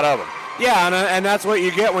took a lot of them. Yeah, and that's what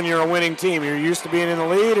you get when you're a winning team. You're used to being in the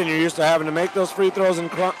lead, and you're used to having to make those free throws in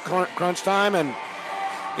crunch time. And,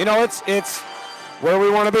 it's where we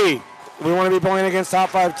want to be. We want to be playing against top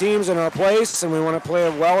 5 teams in our place, and we want to play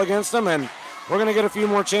well against them. And we're going to get a few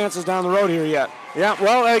more chances down the road here yet. Yeah,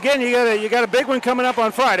 well, again, you got a big one coming up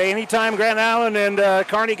on Friday. Anytime Grand Island and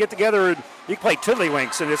Kearney get together, you can play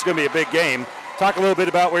Tiddlywinks, and it's going to be a big game. Talk a little bit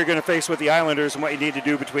about what you're going to face with the Islanders and what you need to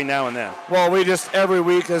do between now and then. Well, every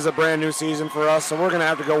week is a brand new season for us, so we're going to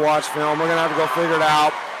have to go watch film. We're going to have to go figure it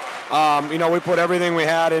out. We put everything we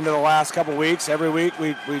had into the last couple weeks. Every week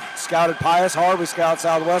we scouted Pius hard. We scout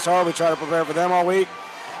Southwest hard. We try to prepare for them all week.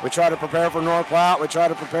 We try to prepare for North Platte. We try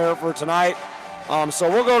to prepare for tonight. So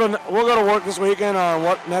we'll go to work this weekend on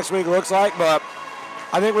what next week looks like, but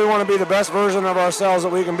I think we want to be the best version of ourselves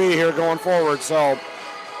that we can be here going forward. So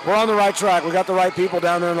we're on the right track. We got the right people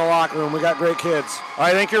down there in the locker room. We got great kids.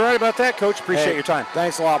 I think you're right about that, Coach. Appreciate your time.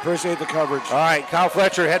 Thanks a lot. Appreciate the coverage. All right, Kyle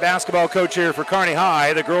Fletcher, head basketball coach here for Kearney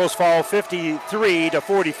High. The girls fall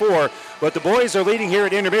 53-44, but the boys are leading here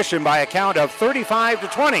at intermission by a count of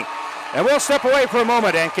 35-20. And we'll step away for a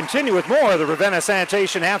moment and continue with more of the Ravenna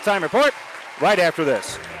Sanitation halftime report right after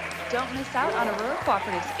this. Don't miss out on Aurora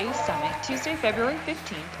Cooperative's ACE Summit, Tuesday, February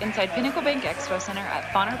 15th, inside Pinnacle Bank Expo Center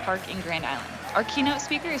at Bonner Park in Grand Island. Our keynote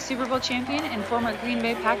speaker is Super Bowl champion and former Green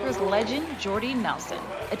Bay Packers legend, Jordy Nelson.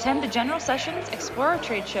 Attend the general sessions, explore our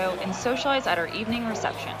trade show, and socialize at our evening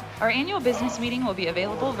reception. Our annual business meeting will be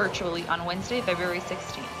available virtually on Wednesday, February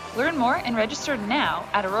 16th. Learn more and register now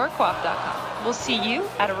at auroracoop.com. We'll see you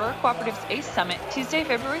at Aurora Cooperative's ACE Summit, Tuesday,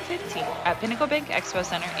 February 15th at Pinnacle Bank Expo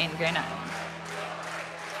Center in Grand Island.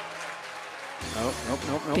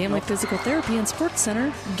 Family Physical Therapy and Sports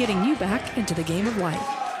Center, getting you back into the game of life.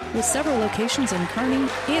 With several locations in Kearney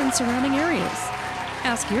and surrounding areas.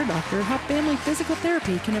 Ask your doctor how Family Physical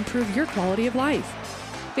Therapy can improve your quality of life.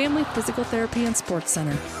 Family Physical Therapy and Sports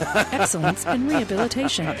Center. Excellence in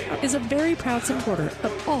Rehabilitation is a very proud supporter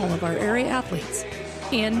of all of our area athletes,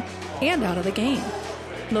 in and out of the game.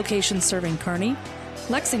 Locations serving Kearney,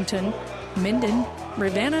 Lexington, Minden,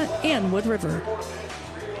 Ravenna, and Wood River.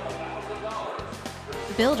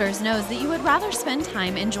 Builders knows that you would rather spend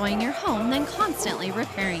time enjoying your home than constantly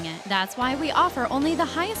repairing it. That's why we offer only the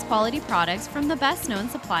highest quality products from the best known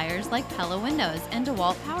suppliers like Pella Windows and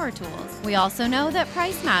DeWalt Power Tools. We also know that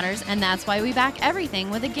price matters, and that's why we back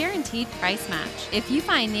everything with a guaranteed price match. If you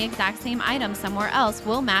find the exact same item somewhere else,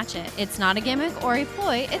 we'll match it. It's not a gimmick or a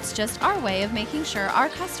ploy, it's just our way of making sure our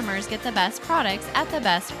customers get the best products at the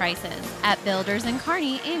best prices. At Builders in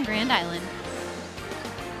Kearney and Grand Island.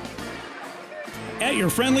 At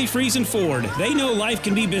your friendly Friesen Ford, they know life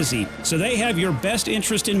can be busy, so they have your best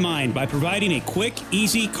interest in mind by providing a quick,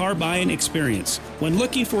 easy car buying experience. When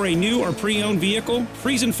looking for a new or pre-owned vehicle,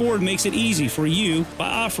 Friesen Ford makes it easy for you by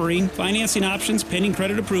offering financing options pending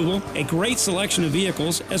credit approval, a great selection of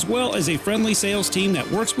vehicles, as well as a friendly sales team that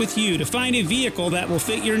works with you to find a vehicle that will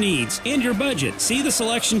fit your needs and your budget. See the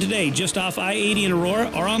selection today just off I-80 in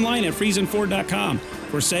Aurora or online at FriesenFord.com.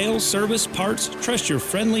 For sales, service, parts, trust your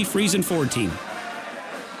friendly Friesen Ford team.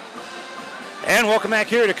 And welcome back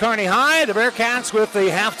here to Kearney High. The Bearcats with the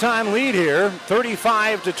halftime lead here,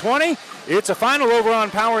 35-20. It's a final over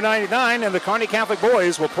on Power 99, and the Kearney Catholic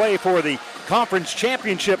boys will play for the conference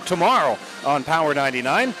championship tomorrow on Power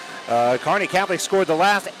 99. Kearney Catholic scored the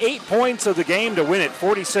last 8 points of the game to win it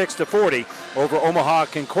 46-40 over Omaha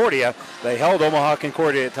Concordia. They held Omaha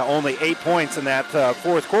Concordia to only 8 points in that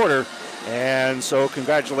fourth quarter, and so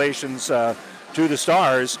congratulations to the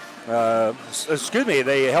Stars.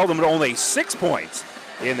 They held them to only 6 points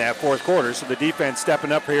in that fourth quarter. So the defense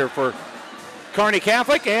stepping up here for Kearney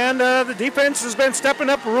Catholic, and the defense has been stepping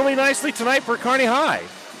up really nicely tonight for Kearney High,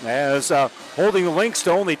 as holding the Lynx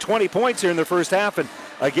to only 20 points here in the first half. And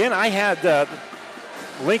again, I had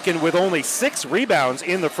Lincoln with only 6 rebounds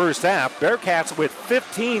in the first half. Bearcats with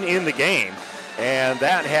 15 in the game. And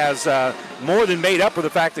that has more than made up for the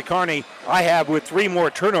fact that Kearney, I have with 3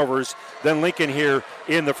 more turnovers than Lincoln here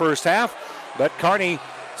in the first half. But Kearney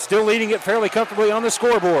still leading it fairly comfortably on the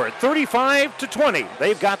scoreboard. 35-20.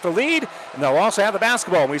 They've got the lead, and they'll also have the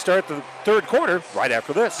basketball. And we start the third quarter right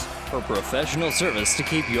after this. For professional service to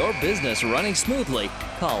keep your business running smoothly,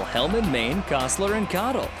 call Hellman, Maine, Kostler, and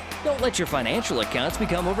Cottle. Don't let your financial accounts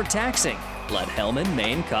become overtaxing. Let Hellman,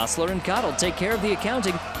 Maine, Kostler, and Cottle take care of the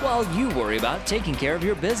accounting while you worry about taking care of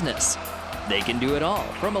your business. They can do it all,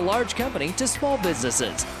 from a large company to small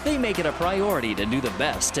businesses. They make it a priority to do the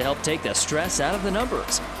best to help take the stress out of the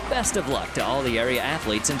numbers. Best of luck to all the area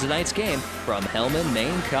athletes in tonight's game from Hellman,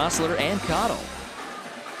 Maine, Kostler, and Cottle.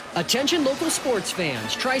 Attention local sports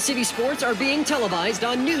fans, Tri-City Sports are being televised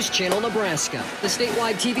on News Channel Nebraska. The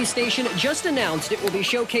statewide TV station just announced it will be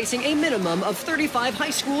showcasing a minimum of 35 high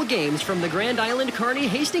school games from the Grand Island, Kearney,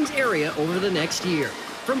 Hastings area over the next year.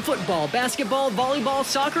 From football, basketball, volleyball,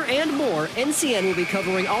 soccer, and more, NCN will be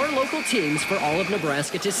covering our local teams for all of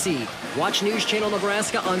Nebraska to see. Watch News Channel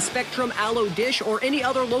Nebraska on Spectrum, Allo, Dish, or any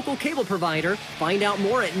other local cable provider. Find out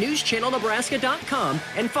more at newschannelnebraska.com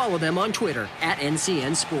and follow them on Twitter at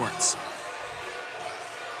NCN Sports.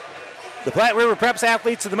 The Platte River Preps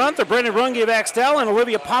Athletes of the Month are Brendan Runge of Axtell and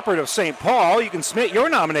Olivia Poppert of St. Paul. You can submit your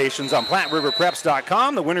nominations on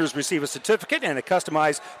PlatteRiverPreps.com. The winners receive a certificate and a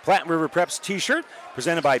customized Platte River Preps t-shirt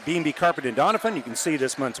presented by B&B Carpet and Donovan. You can see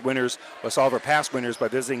this month's winners plus all of our past winners by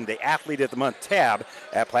visiting the Athlete of the Month tab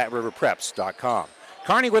at PlatteRiverPreps.com.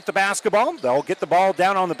 Kearney with the basketball. They'll get the ball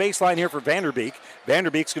down on the baseline here for Vanderbeek.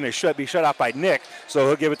 Vanderbeek's going to be shut off by Nick, so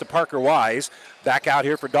he'll give it to Parker Wise. Back out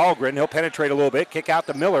here for Dahlgren. He'll penetrate a little bit. Kick out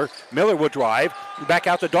to Miller. Miller will drive. Back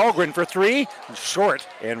out to Dahlgren for 3. Short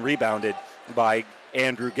and rebounded by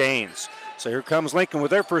Andrew Gaines. So here comes Lincoln with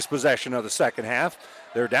their first possession of the second half.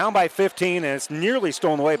 They're down by 15, and it's nearly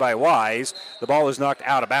stolen away by Wise. The ball is knocked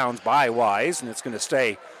out of bounds by Wise, and it's going to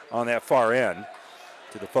stay on that far end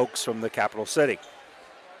to the folks from the capital city.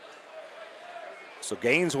 So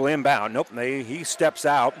Gaines will inbound. Nope, he steps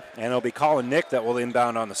out, and it'll be Colin Nick that will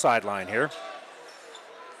inbound on the sideline here.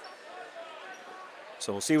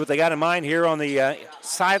 So we'll see what they got in mind here on the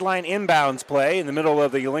sideline inbounds play in the middle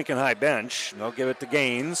of the Lincoln High bench. They'll give it to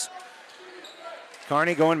Gaines.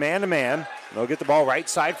 Kearney going man-to-man. They'll get the ball right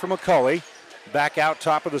side for McCulley. Back out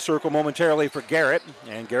top of the circle momentarily for Garrett.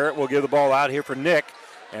 And Garrett will give the ball out here for Nick.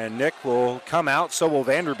 And Nick will come out, so will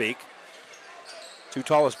Vanderbeek. Two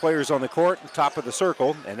tallest players on the court, top of the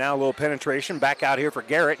circle. And now a little penetration back out here for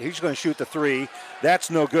Garrett. He's going to shoot the three. That's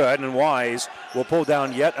no good. And Wise will pull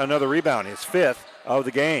down yet another rebound, his fifth of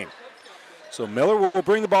the game. So Miller will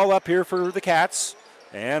bring the ball up here for the Cats.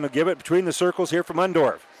 And he'll give it between the circles here for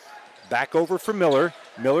Mundorf. Back over for Miller.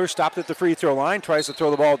 Miller stopped at the free throw line, tries to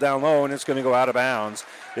throw the ball down low, and it's going to go out of bounds.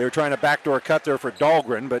 They were trying to backdoor cut there for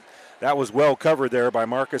Dahlgren, but that was well covered there by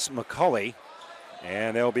Marcus McCulley.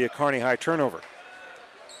 And there'll be a Kearney High turnover.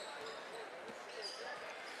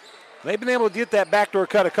 They've been able to get that backdoor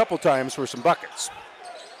cut a couple times for some buckets.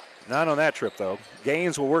 Not on that trip, though.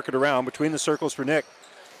 Gaines will work it around between the circles for Nick.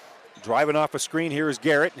 Driving off a screen here is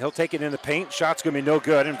Garrett. He'll take it in the paint. Shot's going to be no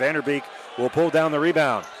good, and Vanderbeek will pull down the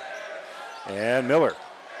rebound. And Miller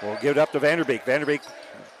will give it up to Vanderbeek. Vanderbeek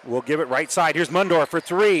will give it right side. Here's Mundorf for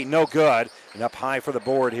three. No good. And up high for the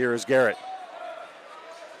board here is Garrett.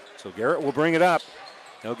 So Garrett will bring it up.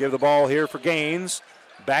 He'll give the ball here for Gaines.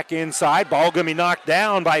 Back inside. Ball going to be knocked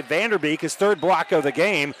down by Vanderbeek, his third block of the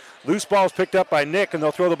game. Loose ball's picked up by Nick, and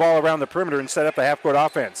they'll throw the ball around the perimeter and set up a half-court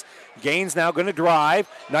offense. Gaines now going to drive.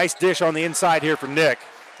 Nice dish on the inside here from Nick,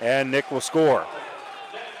 and Nick will score.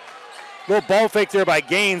 Little ball fake there by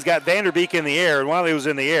Gaines got Vanderbeek in the air, and while he was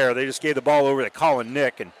in the air, they just gave the ball over to Colin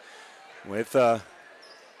Nick. And with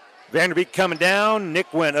Vanderbeek coming down,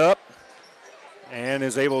 Nick went up and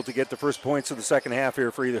is able to get the first points of the second half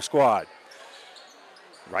here for either squad.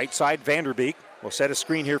 Right side, Vanderbeek will set a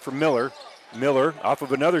screen here for Miller. Miller, off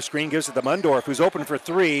of another screen, gives it to Mundorf, who's open for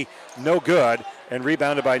three. No good, and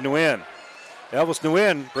rebounded by Nguyen. Elvis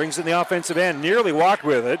Nguyen brings in the offensive end, nearly walked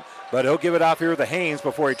with it, but he'll give it off here to Haynes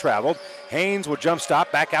before he traveled. Haynes will jump stop,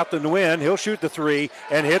 back out to Nguyen. He'll shoot the three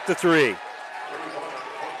and hit the three.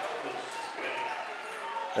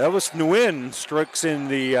 Elvis Nguyen strikes in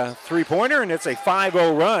the three-pointer, and it's a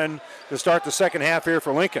 5-0 run to start the second half here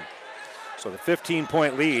for Lincoln. So the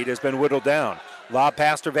 15-point lead has been whittled down. Lob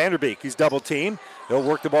pass to Vanderbeek. He's double-teamed. He'll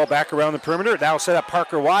work the ball back around the perimeter. Now set up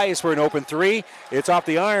Parker Wise for an open three. It's off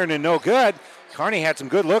the iron and no good. Kearney had some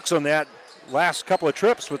good looks on that last couple of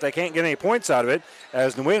trips, but they can't get any points out of it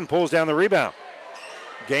as Nguyen pulls down the rebound.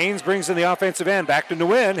 Gaines brings in the offensive end. Back to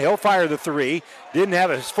Nguyen. He'll fire the three. Didn't have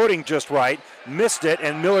his footing just right. Missed it,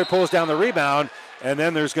 and Miller pulls down the rebound. And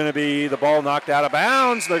then there's going to be the ball knocked out of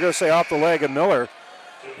bounds. They're going to say off the leg of Miller.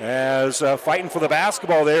 As fighting for the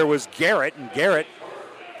basketball there was Garrett, and Garrett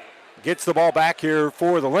gets the ball back here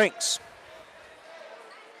for the Lynx.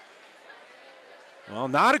 Well,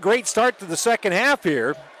 not a great start to the second half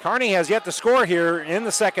here. Kearney has yet to score here in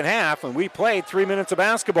the second half, and we played 3 minutes of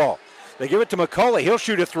basketball. They give it to McCulley. He'll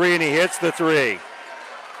shoot a three, and he hits the three.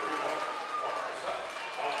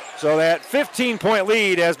 So that 15-point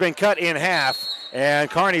lead has been cut in half,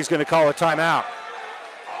 and Kearney's going to call a timeout.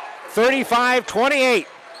 35-28.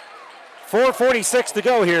 4:46 to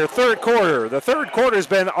go here, third quarter. The third quarter has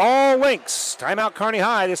been all Lynx. Timeout Kearney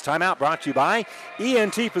High. This timeout brought to you by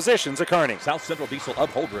ENT Physicians at Kearney. South Central Diesel of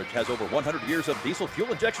Holdridge has over 100 years of diesel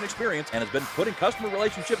fuel injection experience and has been putting customer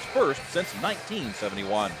relationships first since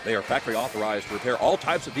 1971. They are factory authorized to repair all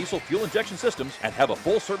types of diesel fuel injection systems and have a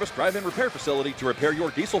full-service drive-in repair facility to repair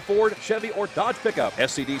your diesel Ford, Chevy, or Dodge pickup.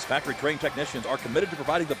 SCD's factory-trained technicians are committed to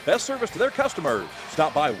providing the best service to their customers.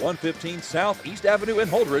 Stop by 115 South East Avenue in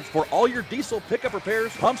Holdridge for all your diesel pickup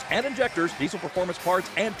repairs, pumps and injectors, diesel performance parts,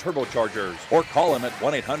 and turbochargers. Or call them at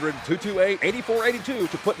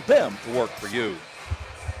 1-800-228-8482 to put them to work for you.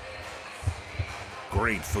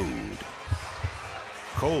 Great food,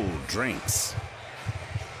 cold drinks,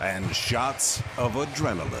 and shots of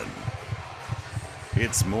adrenaline.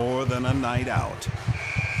 It's more than a night out.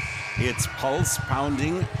 It's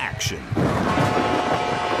pulse-pounding action.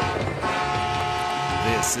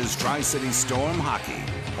 This is Tri-City Storm Hockey,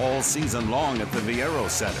 all season long at the Viero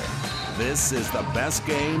Center. This is the best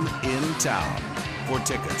game in town. For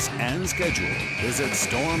tickets and schedule, visit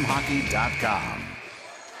stormhockey.com.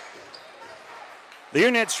 The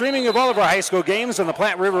internet streaming of all of our high school games on the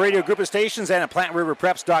Platte River Radio Group of Stations and at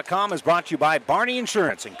PlatteRiverPreps.com is brought to you by Barney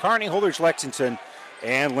Insurance in Kearney, Holdridge, Lexington,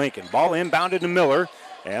 and Lincoln. Ball inbounded to Miller,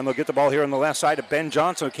 and they'll get the ball here on the left side to Ben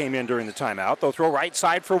Johnson, who came in during the timeout. They'll throw right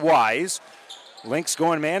side for Wise. Lynx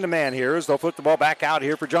going man-to-man here as they'll flip the ball back out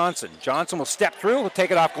here for Johnson. Johnson will step through, will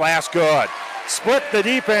take it off glass, good. Split the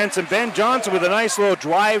defense, and Ben Johnson with a nice little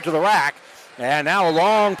drive to the rack. And now a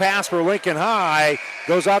long pass for Lincoln High.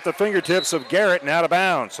 Goes out the fingertips of Garrett and out of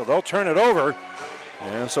bounds. So they'll turn it over.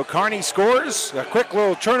 And so Kearney scores. A quick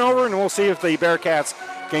little turnover, and we'll see if the Bearcats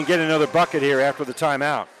can get another bucket here after the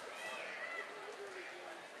timeout.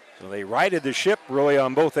 So they righted the ship really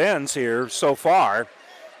on both ends here so far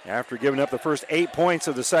after giving up the first 8 points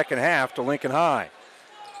of the second half to Lincoln High.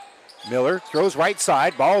 Miller throws right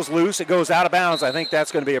side. Ball's loose. It goes out of bounds. I think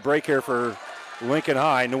that's going to be a break here for Lincoln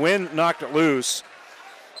High. Nguyen knocked it loose.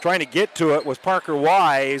 Trying to get to it was Parker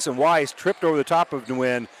Wise, and Wise tripped over the top of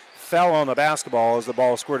Nguyen, fell on the basketball as the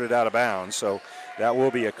ball squirted out of bounds. So that will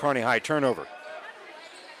be a Kearney High turnover.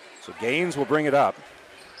 So Gaines will bring it up.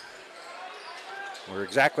 We're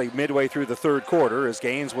exactly midway through the third quarter as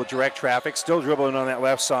Gaines will direct traffic, still dribbling on that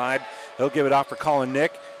left side. He'll give it off for Colin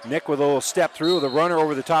Nick. Nick with a little step through, the runner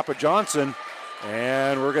over the top of Johnson,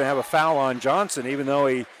 and we're going to have a foul on Johnson even though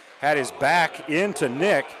he had his back into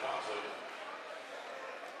Nick.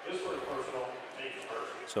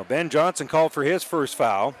 So Ben Johnson called for his first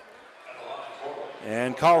foul.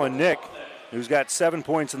 And Colin Nick, who's got 7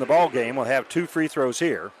 points in the ball game, will have 2 free throws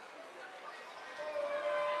here.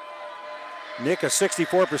 Nick, a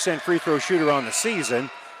 64% free throw shooter on the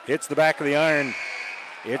season, hits the back of the iron.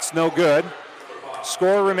 It's no good.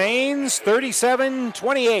 Score remains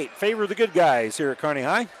 37-28. Favor of the good guys here at Kearney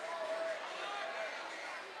High.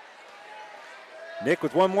 Nick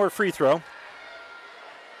with one more free throw.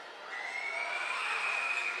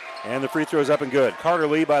 And the free throw is up and good. Carter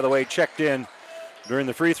Lee, by the way, checked in during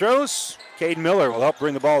the free throws. Caden Miller will help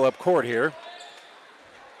bring the ball up court here.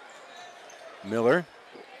 Miller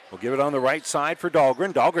will give it on the right side for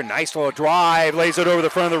Dahlgren. Dahlgren, nice little drive, lays it over the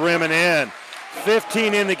front of the rim and in.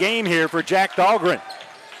 15 in the game here for Jack Dahlgren.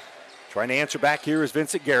 Trying to answer back here is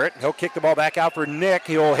Vincent Garrett. He'll kick the ball back out for Nick.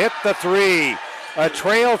 He'll hit the three. A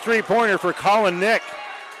trail three-pointer for Colin Nick.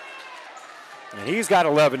 And he's got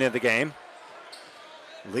 11 in the game.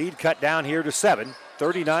 Lead cut down here to 7,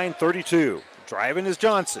 39-32. Driving is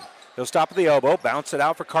Johnson. He'll stop at the elbow, bounce it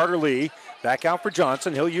out for Carter Lee. Back out for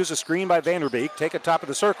Johnson. He'll use a screen by Vanderbeek. Take it top of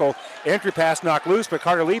the circle. Entry pass knocked loose, but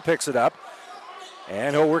Carter Lee picks it up.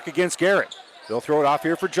 And he'll work against Garrett. They'll throw it off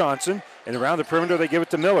here for Johnson. And around the perimeter, they give it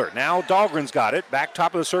to Miller. Now Dahlgren's got it. Back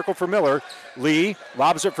top of the circle for Miller. Lee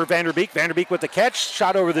lobs it for Vanderbeek. Vanderbeek with the catch.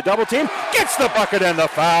 Shot over the double team. Gets the bucket and the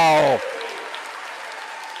foul.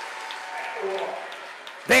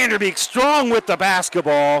 Vanderbeek strong with the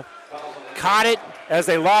basketball. Caught it as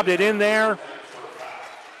they lobbed it in there.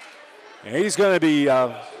 And he's going to be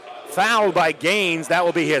fouled by Gaines. That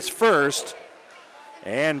will be his first.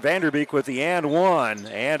 And Vanderbeek with the and one.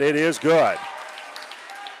 And it is good.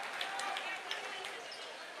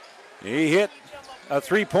 He hit a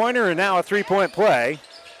three-pointer and now a three-point play.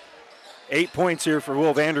 8 points here for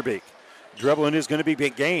Will Vanderbeek. Dribbling is going to be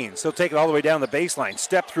Big Gaines. He'll take it all the way down the baseline.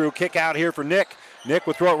 Step through, kick out here for Nick. Nick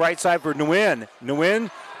will throw it right side for Nguyen. Nguyen,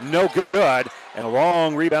 no good. And a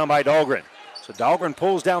long rebound by Dahlgren. So Dahlgren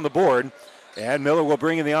pulls down the board, and Miller will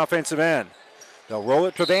bring in the offensive end. They'll roll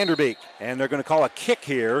it to Vanderbeek, and they're going to call a kick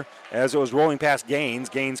here as it was rolling past Gaines.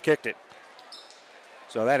 Gaines kicked it.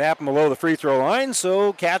 So that happened below the free throw line,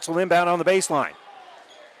 so Cats will inbound on the baseline.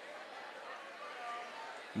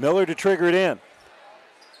 Miller to trigger it in.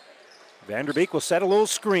 Vanderbeek will set a little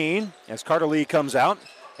screen as Carter Lee comes out.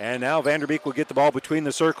 And now Vanderbeek will get the ball between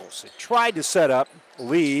the circles. He tried to set up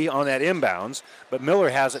Lee on that inbounds, but Miller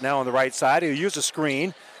has it now on the right side. He'll use a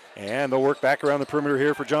screen, and they'll work back around the perimeter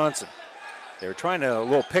here for Johnson. They were trying to a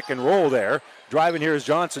little pick and roll there. Driving here is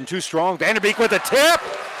Johnson, too strong. Vanderbeek with a tip.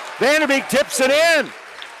 Vanderbeek tips it in.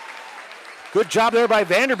 Good job there by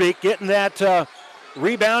Vanderbeek getting that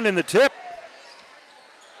rebound in the tip.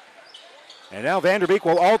 And now Vanderbeek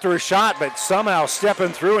will alter a shot, but somehow stepping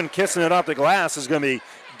through and kissing it off the glass is going to be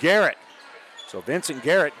Garrett. So Vincent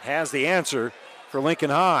Garrett has the answer for Lincoln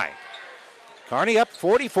High. Kearney up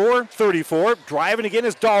 44-34. Driving again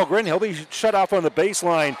is Dahlgren. He'll be shut off on the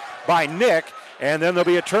baseline by Nick. And then there'll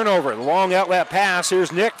be a turnover. The long outlet pass.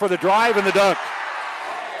 Here's Nick for the drive and the dunk.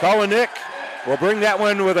 Colin Nick will bring that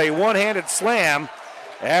one with a one-handed slam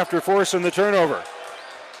after forcing the turnover.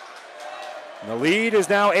 And the lead is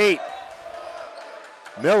now 8.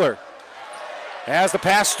 Miller has the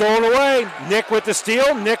pass stolen away. Nick with the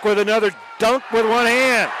steal. Nick with another dunk with one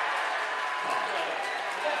hand.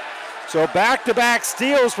 So back-to-back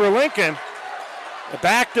steals for Lincoln.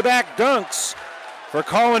 Back-to-back dunks for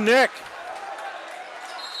Colin Nick.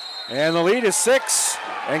 And the lead is 6.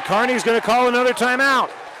 And Kearney's going to call another timeout.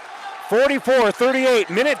 44-38,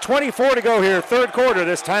 minute 24 to go here, third quarter.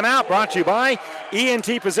 This timeout brought to you by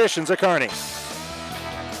E&T Positions at Kearney.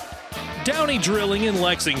 Downey Drilling in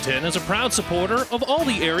Lexington is a proud supporter of all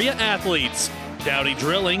the area athletes. Downey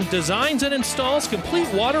Drilling designs and installs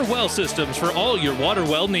complete water well systems for all your water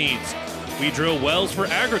well needs. We drill wells for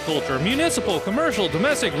agriculture, municipal, commercial,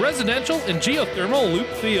 domestic, residential, and geothermal loop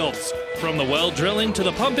fields. From the well drilling to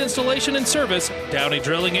the pump installation and service, Downey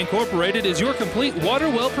Drilling Incorporated is your complete water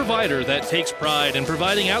well provider that takes pride in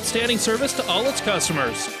providing outstanding service to all its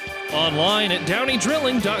customers. Online at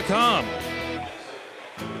downeydrilling.com.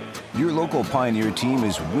 Your local Pioneer team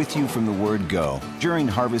is with you from the word go during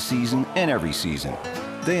harvest season and every season.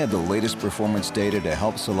 They have the latest performance data to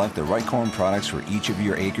help select the right corn products for each of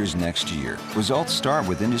your acres next year. Results start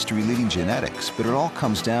with industry-leading genetics, but it all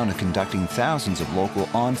comes down to conducting thousands of local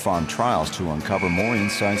on-farm trials to uncover more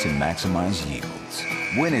insights and maximize yields.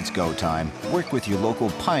 When it's go time, work with your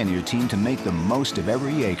local Pioneer team to make the most of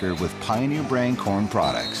every acre with Pioneer brand corn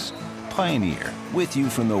products. Pioneer, with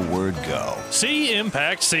you from the word go. See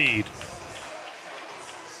Impact Seed.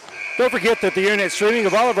 Don't forget that the internet streaming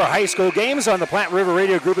of all of our high school games on the Platte River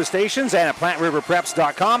Radio Group of Stations and at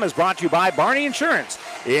PlatteRiverPreps.com is brought to you by Barney Insurance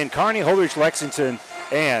in Kearney, Holdrege, Lexington,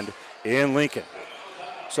 and in Lincoln.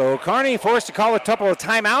 So Kearney forced to call a couple of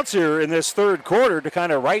timeouts here in this third quarter to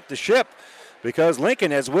kind of right the ship because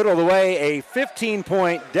Lincoln has whittled away a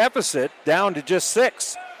 15-point deficit down to just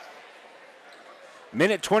 6.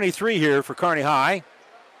 Minute 23 here for Kearney High.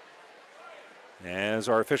 As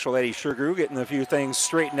our official Eddie Sugaroo getting a few things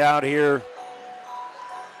straightened out here.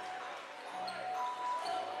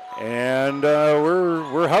 And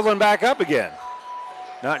we're huddling back up again.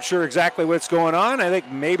 Not sure exactly what's going on. I think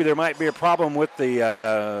maybe there might be a problem with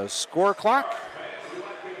the score clock.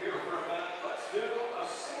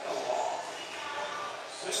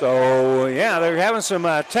 So, yeah, they're having some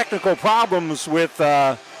technical problems with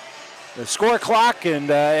the score clock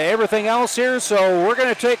and everything else here, so we're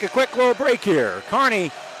going to take a quick little break here.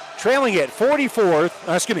 Kearney leading it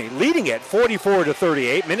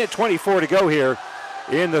 44-38, minute 24 to go here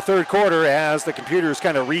in the third quarter as the computer's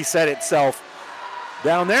kind of reset itself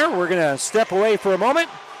down there. We're going to step away for a moment,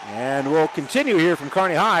 and we'll continue here from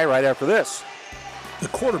Kearney High right after this. The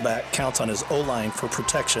quarterback counts on his O-line for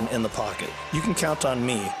protection in the pocket. You can count on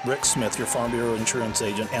me, Rick Smith, your Farm Bureau insurance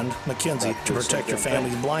agent, and McKinsey to protect your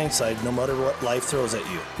family's blind side no matter what life throws at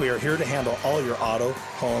you. We are here to handle all your auto,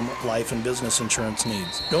 home, life, and business insurance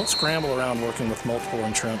needs. Don't scramble around working with multiple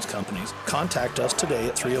insurance companies. Contact us today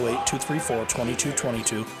at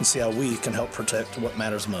 308-234-2222 and see how we can help protect what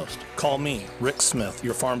matters most. Call me, Rick Smith,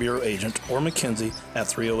 your Farm Bureau agent, or McKinsey at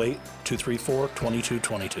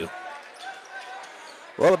 308-234-2222.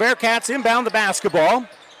 Well, the Bearcats inbound the basketball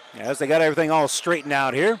as they got everything all straightened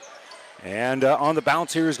out here. And on the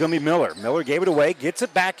bounce here is going to be Miller. Miller gave it away, gets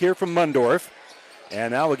it back here from Mundorf.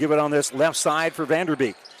 And now we'll give it on this left side for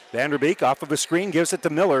Vanderbeek. Vanderbeek off of a screen gives it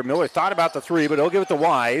to Miller. Miller thought about the three, but he'll give it to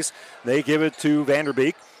Wise. They give it to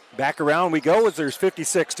Vanderbeek. Back around we go as there's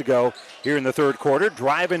 56 to go here in the third quarter.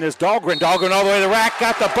 Driving is Dahlgren. Dahlgren all the way to the rack,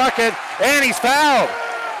 got the bucket, and he's fouled.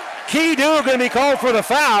 Key-Doo going to be called for the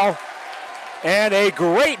foul. And a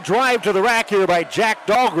great drive to the rack here by Jack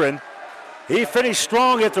Dahlgren. He finished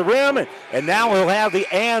strong at the rim, and now he'll have the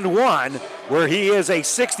and one, where he is a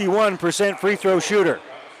 61% free throw shooter.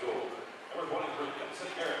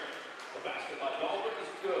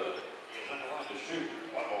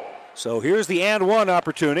 So here's the and one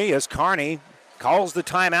opportunity as Kearney calls the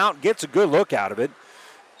timeout, gets a good look out of it.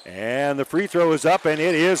 And the free throw is up, and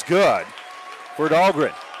it is good for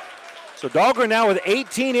Dahlgren. So Dahlgren now with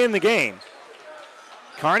 18 in the game.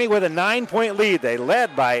 Kearney with a 9-point lead. They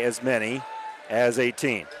led by as many as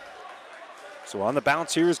 18. So on the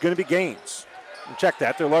bounce here is going to be Gaines. Check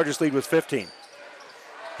that. Their largest lead was 15.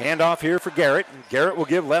 Handoff here for Garrett. Garrett will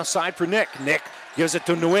give left side for Nick. Nick gives it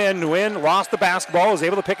to Nguyen. Nguyen lost the basketball, was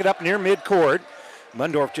able to pick it up near midcourt.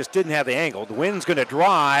 Mundorf just didn't have the angle. Nguyen's going to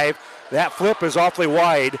drive. That flip is awfully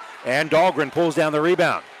wide, and Dahlgren pulls down the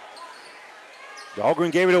rebound.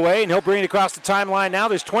 Dahlgren gave it away, and he'll bring it across the timeline now.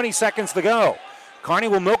 There's 20 seconds to go. Kearney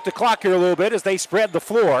will milk the clock here a little bit as they spread the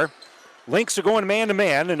floor. Lynx are going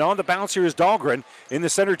man-to-man, and on the bounce here is Dahlgren in the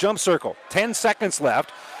center jump circle. 10 seconds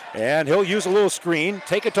left, and he'll use a little screen,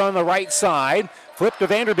 take it on the right side, flip to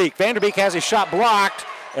Vanderbeek. Vanderbeek has his shot blocked,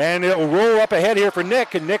 and it will roll up ahead here for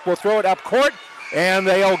Nick, and Nick will throw it up court, and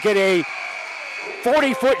they'll get a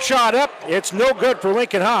 40-foot shot up. It's no good for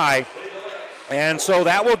Lincoln High, and so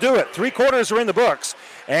that will do it. 3 quarters are in the books,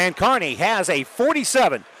 and Kearney has a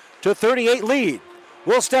 47-38 lead.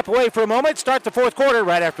 We'll step away for a moment, start the fourth quarter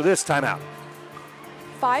right after this timeout.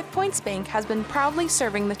 5 Points Bank has been proudly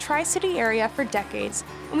serving the Tri-City area for decades,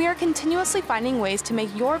 and we are continuously finding ways to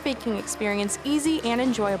make your banking experience easy and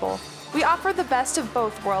enjoyable. We offer the best of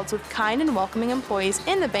both worlds with kind and welcoming employees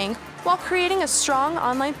in the bank while creating a strong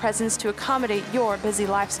online presence to accommodate your busy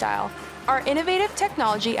lifestyle. Our innovative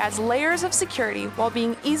technology adds layers of security while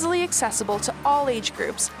being easily accessible to all age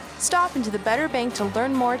groups. Stop into the Better Bank to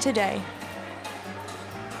learn more today.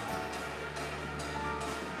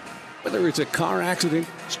 Whether it's a car accident,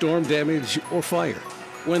 storm damage, or fire,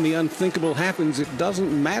 when the unthinkable happens, it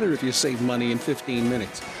doesn't matter if you save money in 15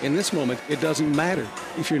 minutes. In this moment, it doesn't matter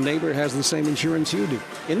if your neighbor has the same insurance you do.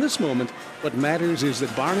 In this moment, what matters is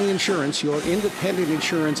that Barney Insurance, your independent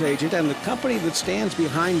insurance agent, and the company that stands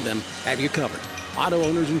behind them have you covered. Auto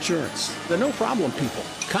Owners Insurance, the no-problem people.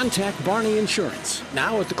 Contact Barney Insurance,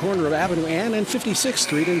 now at the corner of Avenue Ann and 56th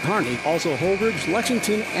Street in Kearney, also Holdridge,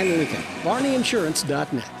 Lexington, and Lincoln.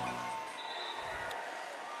 BarneyInsurance.net.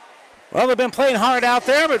 Well, they've been playing hard out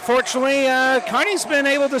there, but fortunately, Kearney's been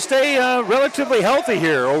able to stay relatively healthy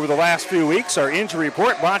here over the last few weeks. Our injury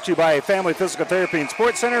report brought to you by Family Physical Therapy and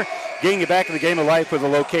Sports Center, getting you back in the game of life with a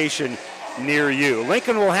location near you.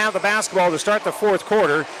 Lincoln will have the basketball to start the fourth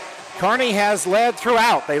quarter. Kearney has led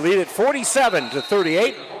throughout. They lead at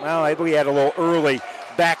 47-38. Well, I believe we had a little early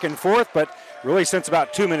back and forth, but really since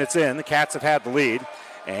about 2 minutes in, the Cats have had the lead.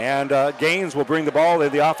 And Gaines will bring the ball to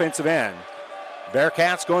the offensive end.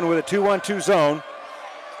 Bearcats going with a 2-1-2 zone.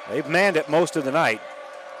 They've manned it most of the night.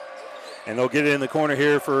 And they'll get it in the corner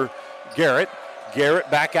here for Garrett.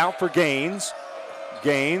 Garrett back out for Gaines.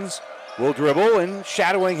 Gaines will dribble, and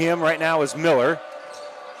shadowing him right now is Miller.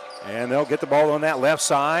 And they'll get the ball on that left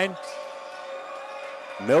side.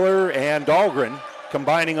 Miller and Dahlgren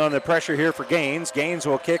combining on the pressure here for Gaines. Gaines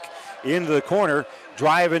will kick into the corner.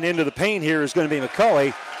 Driving into the paint here is going to be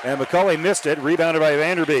McCulley. And McCulley missed it, rebounded by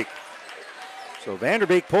Vanderbeek. So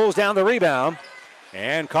Vanderbeek pulls down the rebound,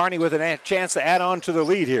 and Kearney with a chance to add on to the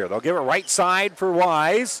lead here. They'll give it right side for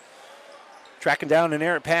Wise. Tracking down an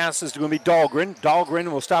errant pass is going to be Dahlgren.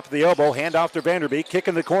 Dahlgren will stop at the elbow, hand off to Vanderbeek. Kick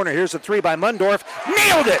in the corner. Here's the three by Mundorf.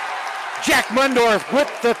 Nailed it! Jack Mundorf with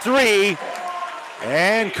the three.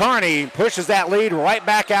 And Kearney pushes that lead right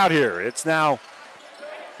back out here. It's now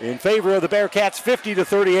in favor of the Bearcats,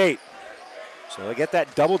 50-38. So they get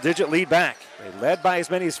that double-digit lead back. They led by as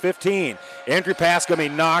many as 15. Entry pass going to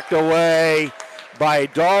be knocked away by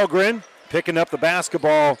Dahlgren. Picking up the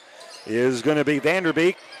basketball is going to be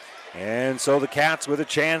Vanderbeek. And so the Cats with a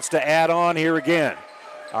chance to add on here again.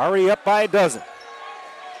 Already up by a dozen.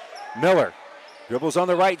 Miller dribbles on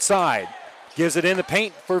the right side. Gives it in the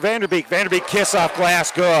paint for Vanderbeek. Vanderbeek kiss off glass,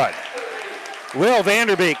 good. Will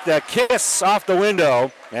Vanderbeek, the kiss off the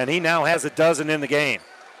window, and he now has a dozen in the game.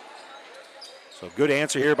 So good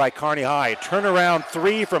answer here by Kearney High. Turnaround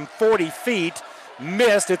three from 40 feet.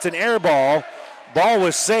 Missed. It's an air ball. Ball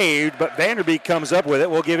was saved, but Vanderbeek comes up with it.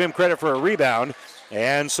 We'll give him credit for a rebound.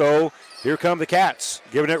 And so here come the Cats,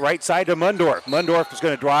 giving it right side to Mundorf. Mundorf was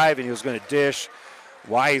going to drive, and he was going to dish.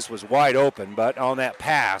 Wise was wide open, but on that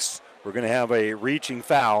pass, we're going to have a reaching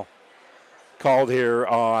foul called here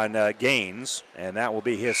on Gaines, and that will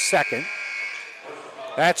be his second.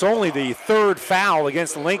 That's only the third foul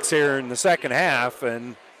against the Lynx here in the second half,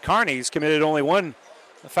 and Kearney's committed only one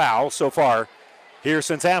foul so far here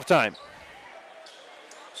since halftime.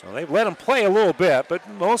 So they've let them play a little bit, but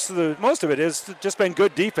most of it has just been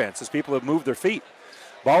good defense as people have moved their feet.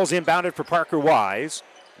 Ball's inbounded for Parker Wise.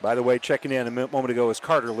 By the way, checking in a moment ago is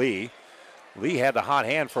Carter Lee. Lee had the hot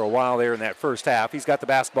hand for a while there in that first half. He's got the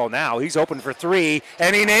basketball now. He's open for three,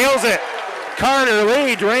 and he nails it. Carter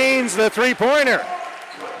Lee drains the three-pointer.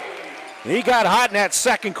 He got hot in that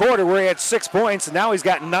second quarter where he had 6 points, and now he's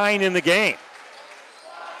got 9 in the game.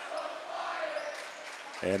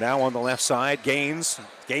 And now on the left side, Gaines.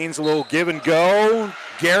 Gaines a little give and go.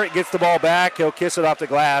 Garrett gets the ball back. He'll kiss it off the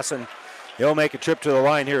glass, and he'll make a trip to the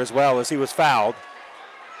line here as well as he was fouled.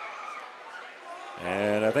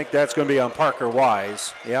 And I think that's going to be on Parker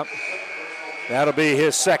Wise. Yep. That'll be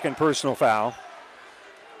his second personal foul.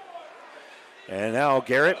 And now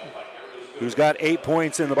Garrett, who's got 8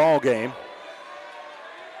 points in the ball game.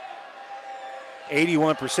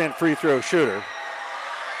 81% free throw shooter.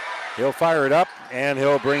 He'll fire it up, and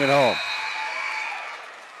he'll bring it home.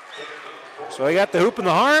 So he got the hoop and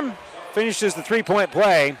the harm, finishes the three-point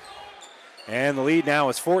play, and the lead now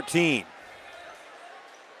is 14.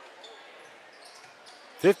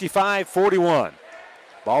 55-41.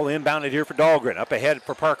 Ball inbounded here for Dahlgren. Up ahead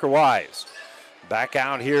for Parker Wise. Back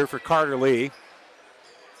out here for Carter Lee.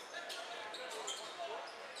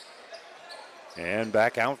 And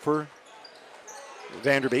back out for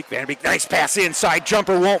Vanderbeek. Vanderbeek, nice pass inside.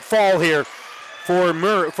 Jumper won't fall here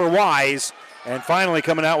for Wise. And finally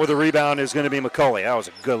coming out with a rebound is going to be McCulley. That was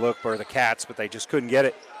a good look for the Cats, but they just couldn't get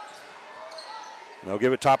it. They'll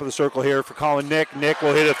give it top of the circle here for Colin Nick. Nick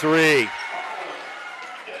will hit a three.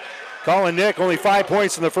 Colin Nick only 5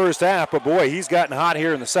 points in the first half, but boy, he's gotten hot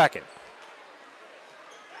here in the second.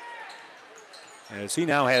 As he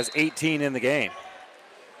now has 18 in the game.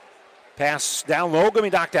 Pass down low, going to be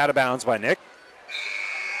knocked out of bounds by Nick.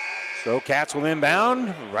 So Cats will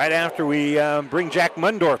inbound right after we bring Jack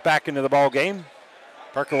Mundorf back into the ball game.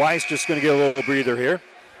 Parker Weiss just going to get a little breather here.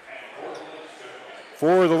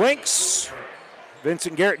 For the Lynx,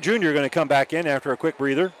 Vincent Garrett Jr. going to come back in after a quick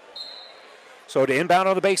breather. So to inbound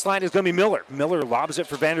on the baseline is going to be Miller. Miller lobs it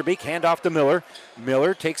for Vanderbeek, handoff to Miller.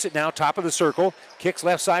 Miller takes it now top of the circle, kicks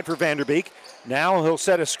left side for Vanderbeek. Now he'll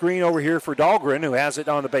set a screen over here for Dahlgren, who has it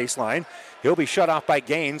on the baseline. He'll be shut off by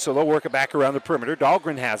Gaines, so they'll work it back around the perimeter.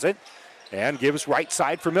 Dahlgren has it and gives right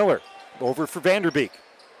side for Miller. Over for Vanderbeek.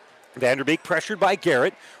 Vanderbeek pressured by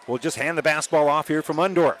Garrett. Will just hand the basketball off here from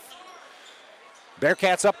Undorf.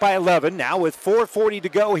 Bearcats up by 11 now with 4:40 to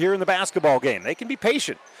go here in the basketball game. They can be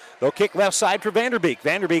patient. They'll kick left side for Vanderbeek.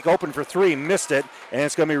 Vanderbeek open for three, missed it, and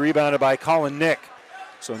it's going to be rebounded by Colin Nick.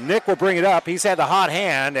 So Nick will bring it up. He's had the hot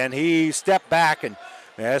hand, and he stepped back, and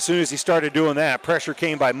as soon as he started doing that, pressure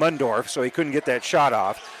came by Mundorf, so he couldn't get that shot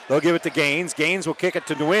off. They'll give it to Gaines. Gaines will kick it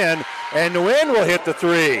to Nguyen, and Nguyen will hit the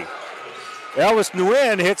three. Elvis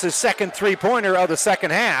Nguyen hits his second three-pointer of the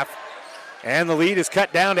second half, and the lead is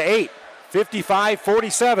cut down to 8,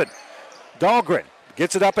 55-47. Dahlgren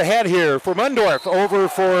gets it up ahead here for Mundorf, over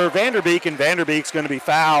for Vanderbeek, and Vanderbeek's going to be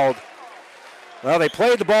fouled. Well, they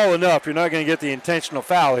played the ball enough. You're not going to get the intentional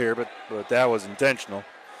foul here, but that was intentional.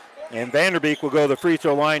 And Vanderbeek will go to the free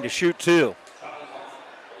throw line to shoot two.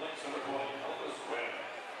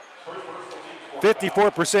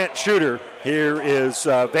 54% shooter here is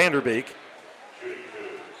Vanderbeek.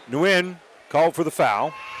 Nguyen called for the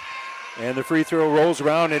foul, and the free throw rolls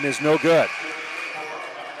around and is no good.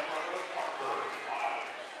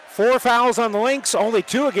 4 fouls on the Lynx, only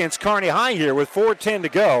 2 against Kearney High here with 4:10 to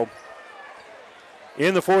go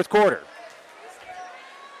in the fourth quarter.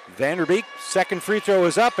 Vanderbeek, second free throw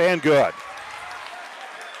is up and good.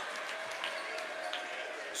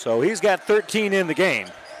 So he's got 13 in the game.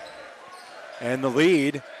 And the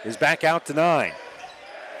lead is back out to 9.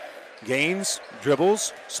 Gaines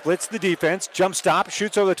dribbles, splits the defense, jump stop,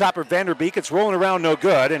 shoots over the top of Vanderbeek. It's rolling around no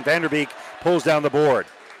good, and Vanderbeek pulls down the board.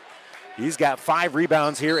 He's got 5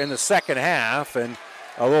 rebounds here in the second half, and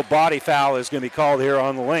a little body foul is going to be called here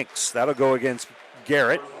on the Lynx. That'll go against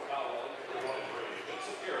Garrett.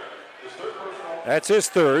 That's his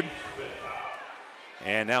third.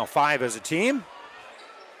 And now 5 as a team.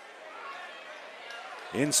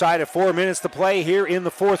 Inside of 4 minutes to play here in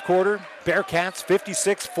the fourth quarter. Bearcats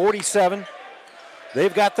 56-47.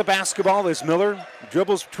 They've got the basketball as Miller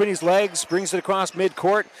dribbles between his legs, brings it across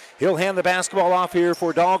midcourt. He'll hand the basketball off here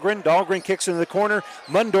for Dahlgren. Dahlgren kicks into the corner.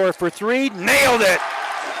 Mundorf for 3, nailed it!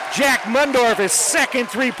 Jack Mundorf, his second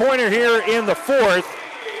three-pointer here in the fourth.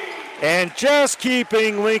 And just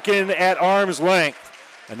keeping Lincoln at arm's length.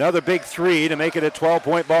 Another big 3 to make it a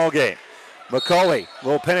 12-point ball game. McCulley,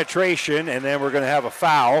 little penetration, and then we're going to have a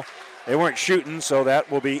foul. They weren't shooting, so that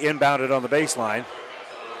will be inbounded on the baseline.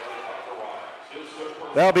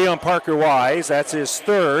 That'll be on Parker Wise. That's his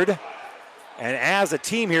third. And as a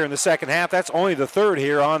team here in the second half, that's only the third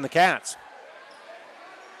here on the Cats.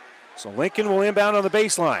 So Lincoln will inbound on the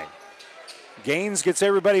baseline. Gaines gets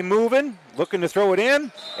everybody moving, looking to throw it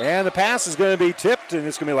in, and the pass is going to be tipped, and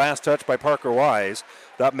it's going to be last touch by Parker Wise.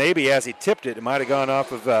 Thought maybe as he tipped it, it might have gone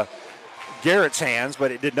off of Garrett's hands,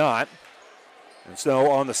 but it did not. And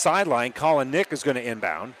so on the sideline, Colin Nick is going to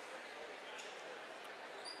inbound.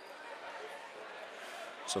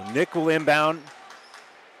 So Nick will inbound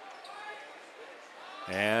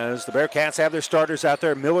as the Bearcats have their starters out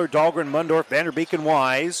there. Miller, Dahlgren, Mundorf, Vanderbeek, and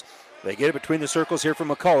Wise. They get it between the circles here from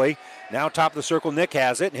McCulley. Now top of the circle, Nick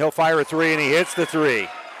has it, and he'll fire a 3, and he hits the 3.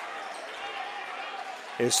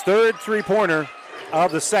 His third three-pointer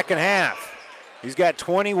of the second half. He's got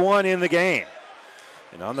 21 in the game.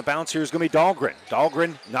 And on the bounce here is going to be Dahlgren.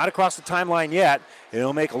 Dahlgren not across the timeline yet.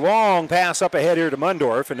 He'll make a long pass up ahead here to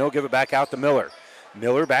Mundorf, and he'll give it back out to Miller.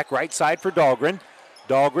 Miller back right side for Dahlgren.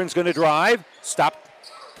 Dahlgren's going to drive. Stop.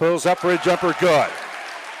 Pulls up for a jumper. Good.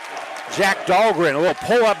 Jack Dahlgren, a little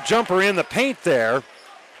pull-up jumper in the paint there.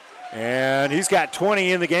 And he's got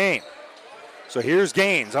 20 in the game. So here's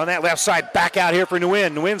Gaines on that left side. Back out here for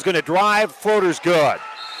Nguyen. Nguyen's going to drive. Floater's good.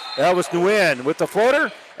 Elvis Nguyen with the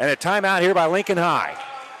floater, and a timeout here by Lincoln High.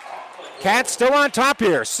 Cats still on top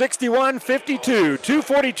here, 61-52,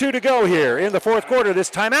 2:42 to go here in the fourth quarter. This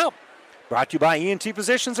timeout Brought to you by ENT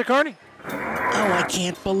Physicians at Kearney. Oh, I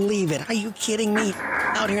can't believe it. Are you kidding me?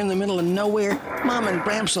 Out here in the middle of nowhere, Mom and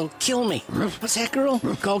Bramps will kill me. What's that, girl?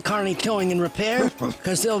 Call Kearney Towing and Repair?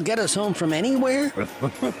 Because they'll get us home from anywhere?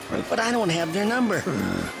 But I don't have their number.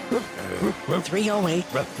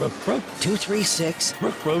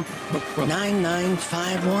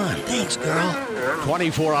 308-236-9951. Thanks, girl.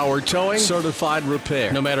 24-hour towing, certified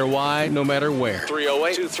repair. No matter why, no matter where.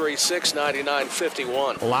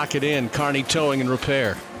 308-236-9951. Lock it in, Kearney Towing and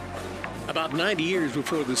Repair. About 90 years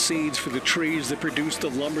before the seeds for the trees that produce the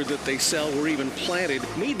lumber that they sell were even planted,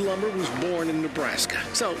 Mead Lumber was born in Nebraska.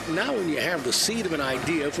 So now when you have the seed of an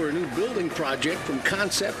idea for a new building project from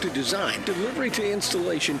concept to design, delivery to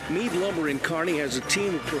installation, Mead Lumber in Kearney has a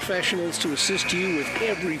team of professionals to assist you with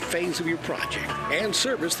every phase of your project and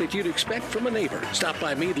service that you'd expect from a neighbor. Stop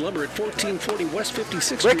by Mead Lumber at 1440 West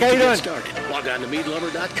 56th Street to get started. Log on to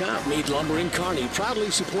meadlumber.com. Mead Lumber in Kearney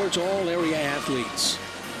proudly supports all area athletes.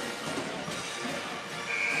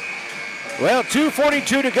 Well,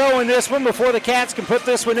 2:42 to go in this one before the Cats can put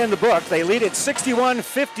this one in the book. They lead at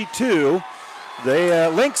 61-52.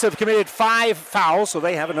 The Lynx have committed 5 fouls, so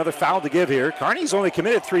they have another foul to give here. Kearney's only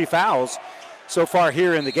committed 3 fouls so far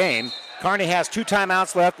here in the game. Kearney has 2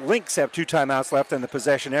 timeouts left. Lynx have 2 timeouts left, and the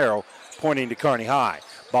possession arrow pointing to Kearney High.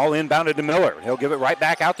 Ball inbounded to Miller. He'll give it right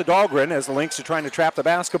back out to Dahlgren as the Lynx are trying to trap the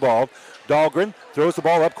basketball. Dahlgren throws the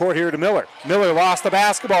ball up court here to Miller. Miller lost the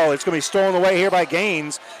basketball. It's going to be stolen away here by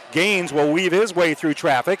Gaines. Gaines will weave his way through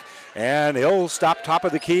traffic, and he'll stop top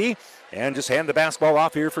of the key and just hand the basketball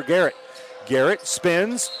off here for Garrett. Garrett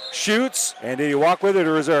spins, shoots, and did he walk with it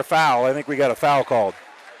or is there a foul? I think we got a foul called.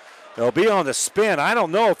 It'll be on the spin. I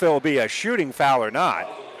don't know if it'll be a shooting foul or not.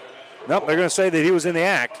 Nope, they're going to say that he was in the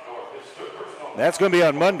act. That's going to be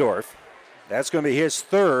on Mundorf. That's going to be his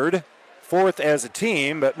 4th as a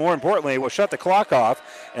team, but more importantly, we'll shut the clock off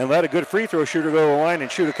and let a good free throw shooter go to the line and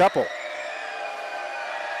shoot a couple.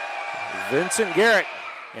 Vincent Garrett,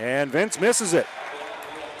 and Vince misses it.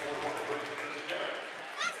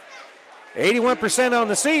 81% on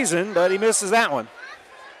the season, but he misses that one.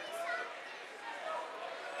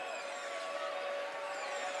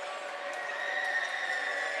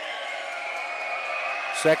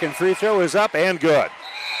 Second free throw is up and good.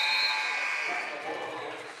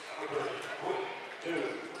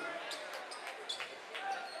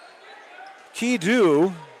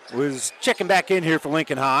 Kidu was checking back in here for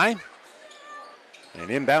Lincoln High.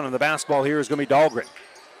 And inbounding the basketball here is going to be Dahlgren.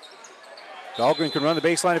 Dahlgren can run the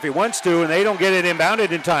baseline if he wants to, and they don't get it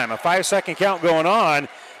inbounded in time. A 5-second count going on,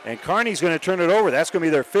 and Kearney's going to turn it over. That's going to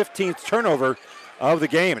be their 15th turnover of the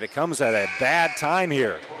game, and it comes at a bad time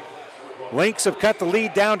here. Lynx have cut the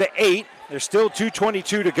lead down to 8. There's still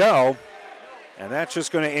 2:22 to go. And that's just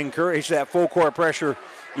going to encourage that full court pressure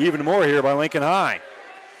even more here by Lincoln High.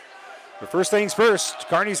 But first things first,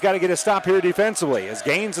 Kearney's got to get a stop here defensively as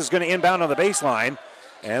Gaines is going to inbound on the baseline.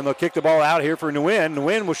 And they'll kick the ball out here for Nguyen.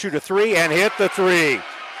 Nguyen will shoot a 3 and hit the 3.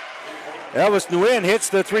 Elvis Nguyen hits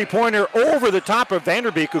the three-pointer over the top of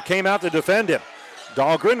Vanderbeek, who came out to defend him.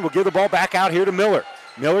 Dahlgren will give the ball back out here to Miller.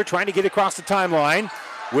 Miller trying to get across the timeline.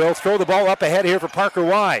 Will throw the ball up ahead here for Parker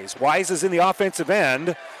Wise. Wise is in the offensive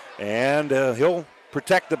end, and he'll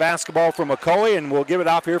protect the basketball from McCulley, and we'll give it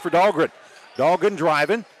off here for Dahlgren. Dahlgren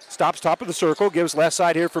driving, stops top of the circle, gives left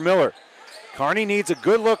side here for Miller. Kearney needs a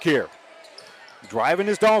good look here. Driving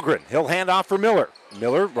is Dahlgren. He'll hand off for Miller.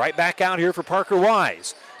 Miller right back out here for Parker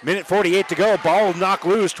Wise. Minute 48 to go. Ball knocked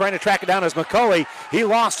loose, trying to track it down as McCulley. He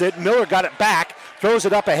lost it. Miller got it back. Throws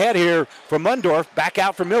it up ahead here for Mundorf. Back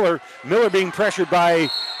out for Miller. Miller being pressured by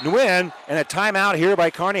Nguyen, and a timeout here by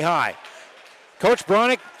Kearney High. Coach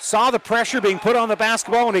Bronick saw the pressure being put on the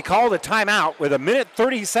basketball, and he called a timeout with a minute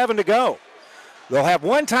 37 to go. They'll have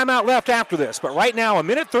one timeout left after this, but right now a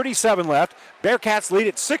minute 37 left. Bearcats lead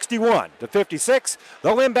at 61-56.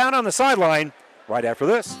 They'll inbound on the sideline right after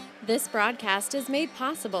this. This broadcast is made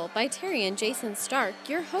possible by Terry and Jason Stark,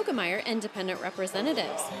 your Hogemeyer independent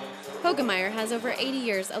representatives. Hogemeyer has over 80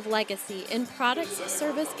 years of legacy in products,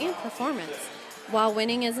 service, and performance. While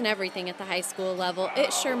winning isn't everything at the high school level,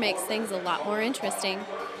 it sure makes things a lot more interesting.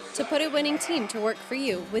 To put a winning team to work for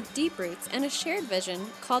you with deep roots and a shared vision,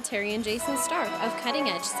 call Terry and Jason Stark of Cutting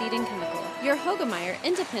Edge Seed and Chemical, your Hogemeyer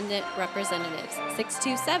independent representatives,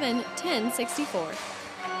 627-1064.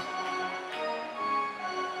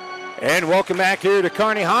 And welcome back here to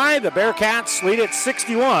Kearney High. The Bearcats lead at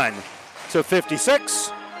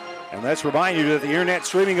 61-56. And let's remind you that the internet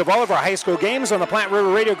streaming of all of our high school games on the Platte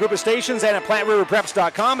River Radio Group of Stations and at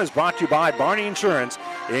PlatteRiverPreps.com is brought to you by Barney Insurance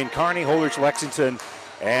in Kearney, Holdrege, Lexington,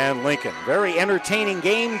 and Lincoln. Very entertaining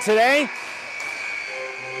game today.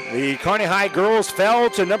 The Kearney High girls fell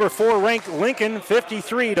to number 4 ranked Lincoln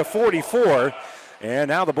 53-44. And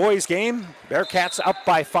now the boys game. Bearcats up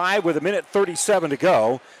by 5 with 1:37 to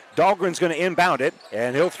go. Dahlgren's going to inbound it,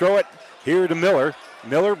 and he'll throw it here to Miller.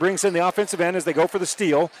 Miller brings in the offensive end as they go for the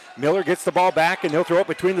steal. Miller gets the ball back, and he'll throw it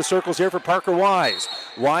between the circles here for Parker Wise.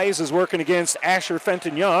 Wise is working against Asher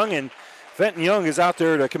Fenton Young, and Fenton Young is out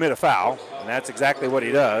there to commit a foul, and that's exactly what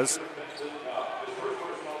he does.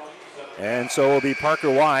 And so it'll be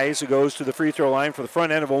Parker Wise who goes to the free throw line for the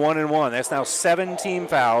front end of a 1-and-1. That's now 7 team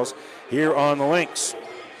fouls here on the Lynx.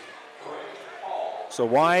 So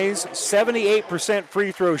Wise, 78%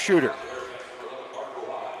 free throw shooter.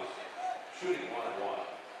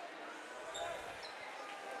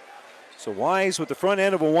 So Wise with the front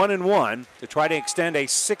end of a 1-and-1 to try to extend a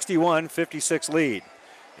 61-56 lead.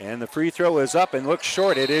 And the free throw is up and looks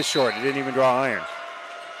short. It is short. It didn't even draw iron.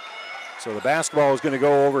 So the basketball is going to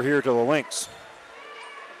go over here to the Lynx.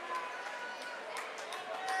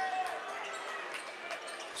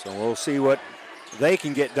 So we'll see what they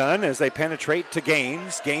can get done as they penetrate to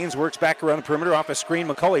Gaines. Gaines works back around the perimeter off a screen.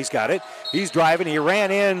 McCulley's got it. He's driving. He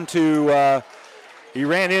ran into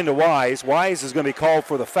Wise. Wise is going to be called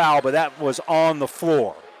for the foul, but that was on the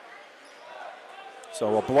floor.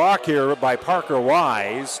 So a block here by Parker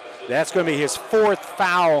Wise. That's going to be his 4th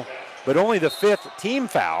foul, but only the 5th team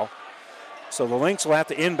foul. So the Lynx will have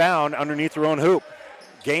to inbound underneath their own hoop.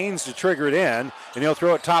 Gaines to trigger it in, and he'll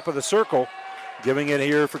throw it top of the circle, giving it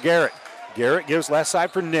here for Garrett. Garrett gives left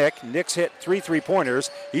side for Nick. Nick's hit 3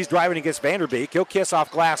 3-pointers. He's driving against Vanderbeek. He'll kiss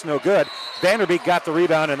off glass, no good. Vanderbeek got the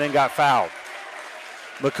rebound and then got fouled.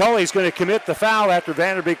 McCulley's going to commit the foul after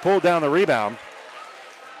Vanderbeek pulled down the rebound.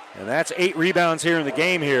 And that's 8 rebounds here in the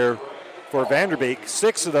game here for Vanderbeek.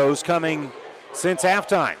 6 of those coming since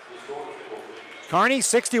halftime. Kearney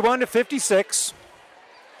 61-56.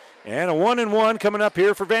 And a 1-and-1 coming up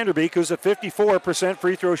here for Vanderbeek, who's a 54%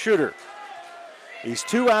 free throw shooter. He's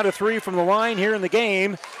 2 out of 3 from the line here in the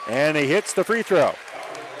game, and he hits the free throw.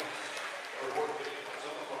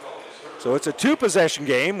 So it's a 2-possession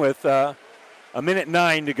game with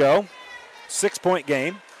 1:09 to go. 6-point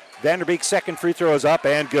game. Vanderbeek's second free throw is up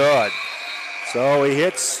and good. So he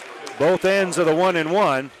hits both ends of the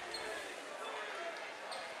 1-and-1.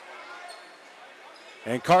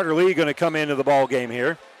 And Carter Lee going to come into the ball game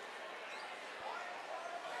here.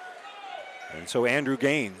 And so Andrew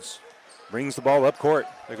Gaines brings the ball up court.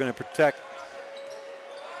 They're going to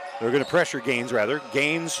pressure Gaines, rather.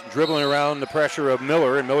 Gaines dribbling around the pressure of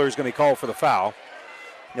Miller, and Miller's going to be called for the foul.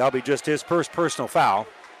 That'll be just his first personal foul.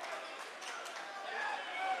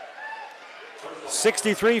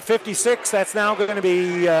 63-56, that's now going to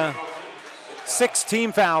be 6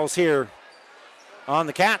 team fouls here on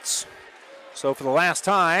the Cats. So for the last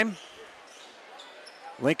time,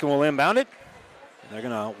 Lincoln will inbound it. They're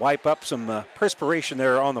going to wipe up some perspiration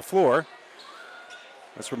there on the floor.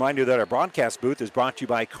 Let's remind you that our broadcast booth is brought to you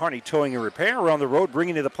by Kearney Towing and Repair. We're on the road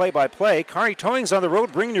bringing you the play-by-play. Kearney Towing's on the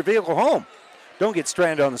road bringing your vehicle home. Don't get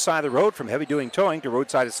stranded on the side of the road. From heavy-duty towing to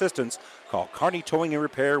roadside assistance, call Kearney Towing and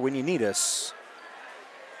Repair when you need us.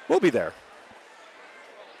 We'll be there.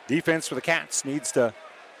 Defense for the Cats needs to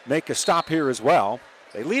make a stop here as well.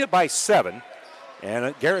 They lead it by 7,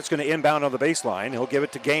 and Garrett's going to inbound on the baseline. He'll give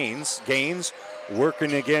it to Gaines. Gaines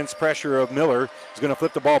working against pressure of Miller. He's going to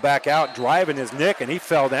flip the ball back out, driving his Nick, and he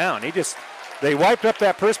fell down. They wiped up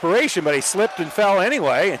that perspiration, but he slipped and fell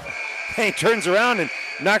anyway. And he turns around and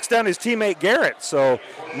knocks down his teammate Garrett. So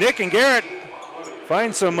Nick and Garrett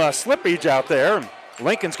find some slippage out there.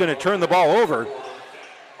 Lincoln's going to turn the ball over.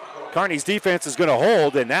 Kearney's defense is going to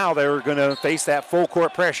hold, and now they're going to face that full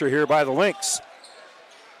court pressure here by the Lynx.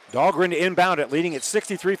 Dahlgren to inbound it, leading at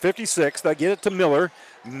 63-56. They'll get it to Miller.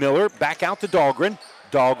 Miller back out to Dahlgren.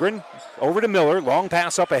 Dahlgren over to Miller. Long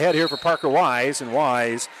pass up ahead here for Parker Wise, and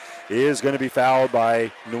Wise is going to be fouled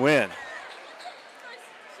by Nguyen.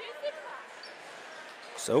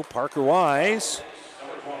 So Parker Wise,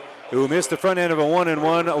 who missed the front end of a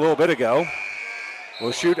 1-and-1 a little bit ago,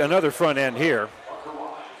 will shoot another front end here.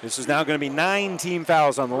 This is now going to be 9 team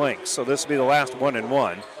fouls on the Lynx, so this will be the last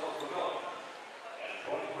 1-and-1.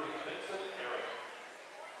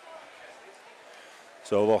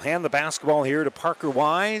 So they'll hand the basketball here to Parker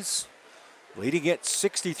Wise, leading it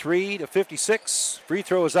 63-56. Free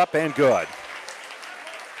throw is up and good.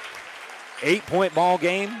 8-point ball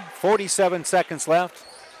game, 47 seconds left.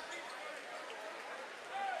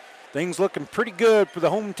 Things looking pretty good for the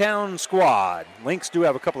hometown squad. Lynx do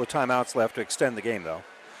have a couple of timeouts left to extend the game, though.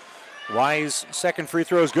 Wise second free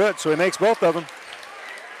throw is good, so he makes both of them.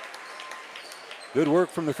 Good work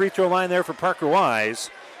from the free throw line there for Parker Wise,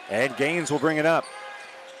 and Gaines will bring it up.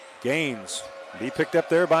 Gaines Be picked up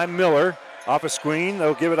there by Miller. Off a screen,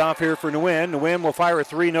 they'll give it off here for Nguyen. Nguyen will fire a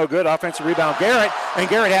three, no good. Offensive rebound, Garrett, and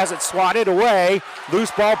Garrett has it swatted away. Loose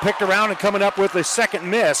ball picked around and coming up with the second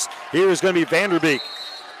miss. Here is going to be Vanderbeek.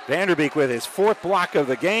 Vanderbeek with his fourth block of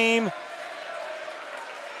the game.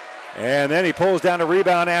 And then he pulls down a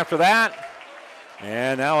rebound after that.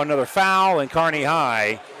 And now another foul, and Kearney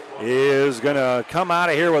High is going to come out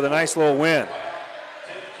of here with a nice little win.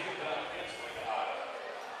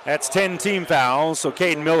 That's 10 team fouls, so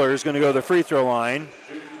Caden Miller is going to go to the free throw line.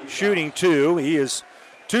 Shooting 2. He is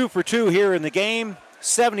 2 for 2 here in the game,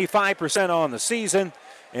 75% on the season,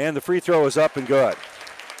 and the free throw is up and good.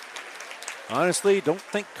 Honestly, don't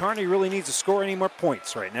think Kearney really needs to score any more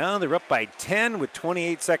points right now. They're up by 10 with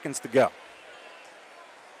 28 seconds to go.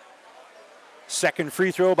 Second free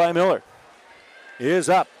throw by Miller is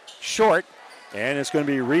up short, and it's going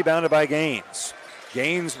to be rebounded by Gaines.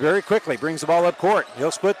 Gaines very quickly brings the ball up court.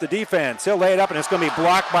 He'll split the defense. He'll lay it up, and it's going to be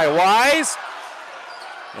blocked by Wise.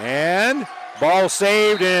 And ball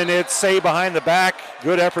saved, and it's saved behind the back.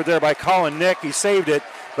 Good effort there by Colin Nick. He saved it,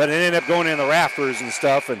 but it ended up going in the rafters and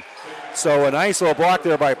stuff. And so a nice little block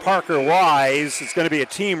there by Parker Wise. It's going to be a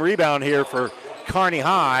team rebound here for Kearney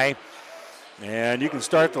High. And you can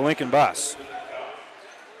start the Lincoln bus.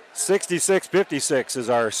 66-56 is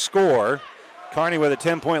our score. Kearney with a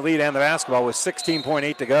 10-point lead and the basketball with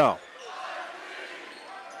 16.8 to go.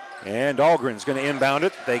 And Dahlgren's going to inbound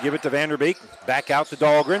it. They give it to Vanderbeek. Back out to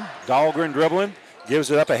Dahlgren. Dahlgren dribbling. Gives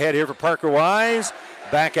it up ahead here for Parker Wise.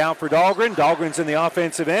 Back out for Dahlgren. Dahlgren's in the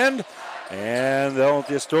offensive end. And they'll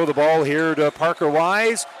just throw the ball here to Parker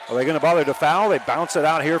Wise. Are they going to bother to foul? They bounce it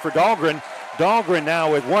out here for Dahlgren. Dahlgren now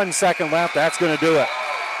with 1 second left. That's going to do it.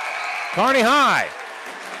 Kearney High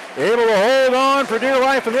able to hold on for dear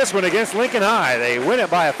life in this one against Lincoln High. They win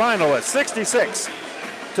it by a final of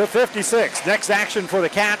 66-56. Next action for the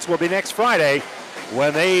Cats will be next Friday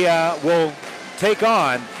when they will take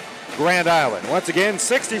on Grand Island. Once again,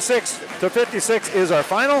 66-56 is our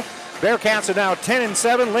final. Bearcats are now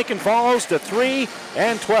 10-7. Lincoln follows to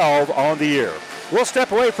 3-12 on the year. We'll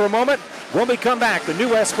step away for a moment. When we come back, the New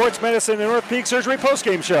West Sports Medicine and North Peak Surgery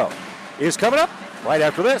postgame show is coming up right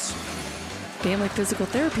after this. Family Physical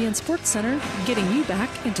Therapy and Sports Center, getting you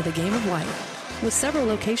back into the game of life, with several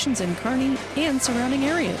locations in Kearney and surrounding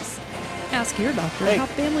areas. Ask your doctor how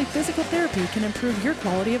Family Physical Therapy can improve your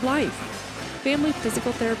quality of life. Family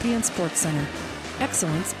Physical Therapy and Sports Center,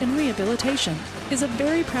 excellence in rehabilitation, is a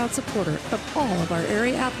very proud supporter of all of our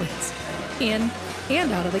area athletes, in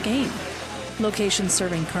and out of the game. Locations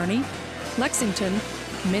serving Kearney, Lexington,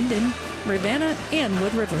 Minden, Ravenna, and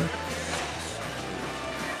Wood River.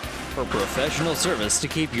 For professional service to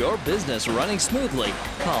keep your business running smoothly,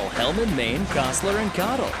 call Hellman, Maine, Kostler, and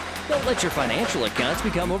Cottle. Don't let your financial accounts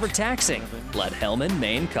become overtaxing. Let Hellman,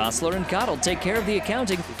 Maine, Kostler, and Cottle take care of the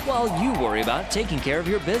accounting while you worry about taking care of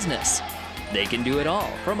your business. They can do it all,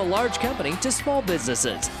 from a large company to small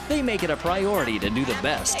businesses. They make it a priority to do the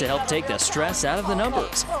best to help take the stress out of the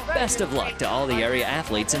numbers. Best of luck to all the area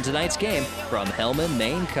athletes in tonight's game from Hellman,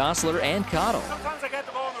 Maine, Kostler, and Cottle.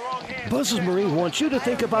 Buzz's Marine wants you to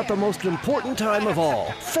think about the most important time of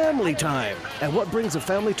all, family time. And what brings a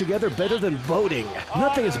family together better than boating?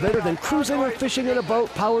 Nothing is better than cruising or fishing in a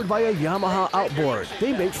boat powered by a Yamaha outboard.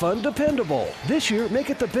 They make fun dependable. This year, make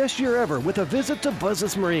it the best year ever with a visit to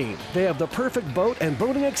Buzz's Marine. They have the perfect boat and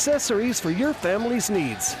boating accessories for your family's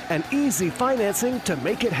needs. And easy financing to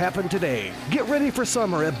make it happen today. Get ready for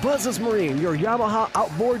summer at Buzz's Marine, your Yamaha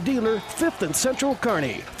outboard dealer, 5th and Central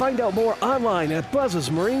Kearney. Find out more online at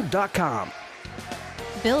buzzesmarine.com.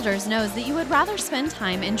 Builders knows that you would rather spend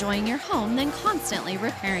time enjoying your home than constantly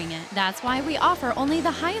repairing it. That's why we offer only the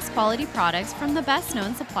highest quality products from the best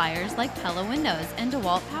known suppliers like Pella Windows and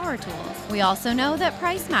DeWalt Power Tools. We also know that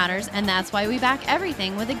price matters, and that's why we back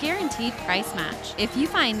everything with a guaranteed price match. If you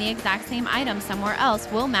find the exact same item somewhere else,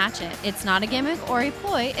 we'll match it. It's not a gimmick or a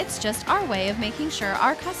ploy, it's just our way of making sure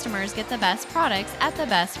our customers get the best products at the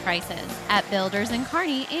best prices. At Builders in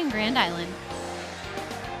Kearney and Grand Island.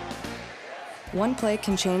 One play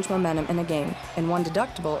can change momentum in a game, and one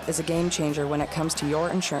deductible is a game changer when it comes to your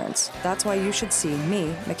insurance. That's why you should see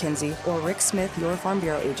me, Mackenzie, or Rick Smith, your Farm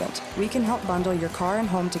Bureau agent. We can help bundle your car and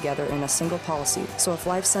home together in a single policy, so if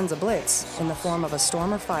life sends a blitz, in the form of a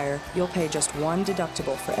storm or fire, you'll pay just one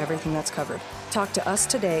deductible for everything that's covered. Talk to us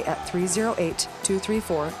today at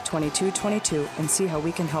 308-234-2222 and see how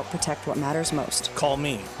we can help protect what matters most. Call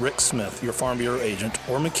me, Rick Smith, your Farm Bureau agent,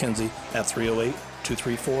 or Mackenzie at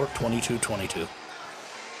 308-234-2222.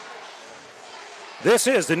 This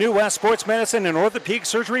is the New West Sports Medicine and Orthopedic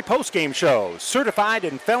Surgery postgame show. Certified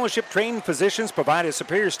and fellowship-trained physicians provide a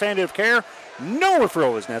superior standard of care. No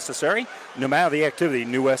referral is necessary. No matter the activity,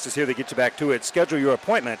 New West is here to get you back to it. Schedule your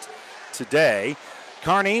appointment today.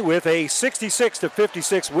 Kearney with a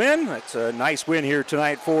 66-56 win. That's a nice win here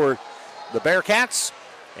tonight for the Bearcats.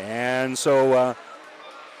 And so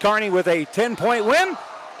Kearney with a 10-point win.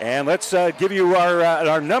 And let's give you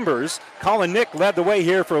our numbers. Colin Nick led the way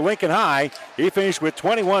here for Lincoln High. He finished with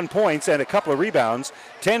 21 points and a couple of rebounds.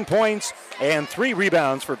 10 points and 3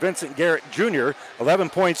 rebounds for Vincent Garrett Jr. 11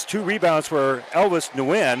 points, 2 rebounds for Elvis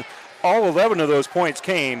Nguyen. All 11 of those points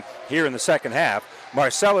came here in the second half.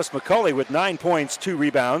 Marcellus McCulley with 9 points, 2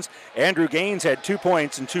 rebounds. Andrew Gaines had 2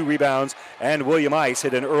 points and 2 rebounds. And William Ice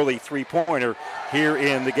hit an early three-pointer here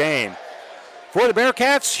in the game. For the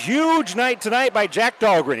Bearcats, huge night tonight by Jack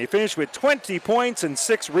Dahlgren. He finished with 20 points and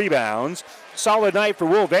 6 rebounds. Solid night for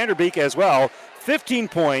Will Vanderbeek as well. 15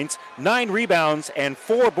 points, 9 rebounds, and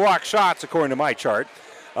 4 block shots according to my chart.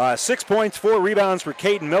 6 points, 4 rebounds for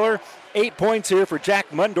Caden Miller. 8 points here for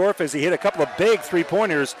Jack Mundorf as he hit a couple of big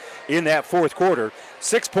three-pointers in that fourth quarter.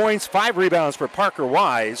 6 points, 5 rebounds for Parker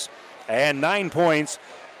Wise, and 9 points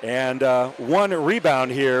and 1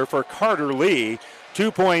 rebound here for Carter Lee.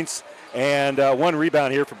 2 points and 1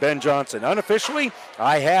 rebound here for Ben Johnson. Unofficially,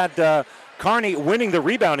 I had Kearney winning the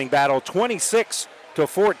rebounding battle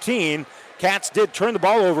 26-14. Cats did turn the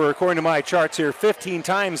ball over, according to my charts here, 15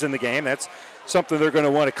 times in the game. That's something they're going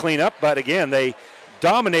to want to clean up. But again, they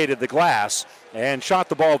dominated the glass and shot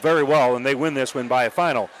the ball very well, and they win this one by a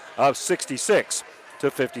final of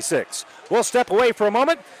 66-56. We'll step away for a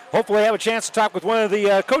moment. Hopefully have a chance to talk with one of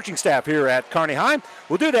the coaching staff here at Kearney High.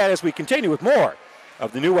 We'll do that as we continue with more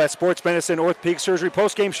of the New West Sports Medicine Orthopedic Surgery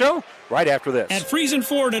postgame show right after this. At Friesen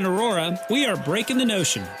Ford in Aurora, we are breaking the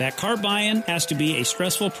notion that car buying has to be a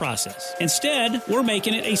stressful process. Instead, we're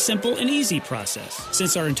making it a simple and easy process,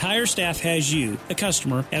 since our entire staff has you, the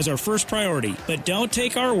customer, as our first priority. But don't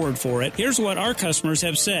take our word for it. Here's what our customers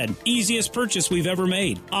have said. Easiest purchase we've ever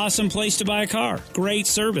made. Awesome place to buy a car. Great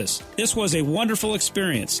service. This was a wonderful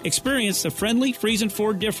experience. Experience the friendly Friesen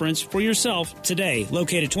Ford difference for yourself today.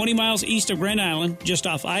 Located 20 miles east of Grand Island, just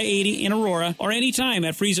off I-80 in Aurora, or anytime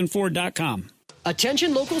at FriesenFord.com.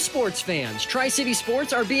 Attention local sports fans. Tri-City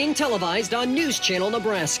Sports are being televised on News Channel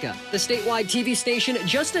Nebraska. The statewide TV station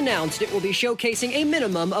just announced it will be showcasing a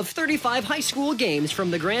minimum of 35 high school games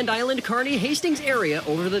from the Grand Island, Kearney, Hastings area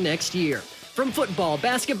over the next year. From football,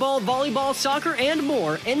 basketball, volleyball, soccer, and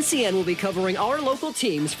more, NCN will be covering our local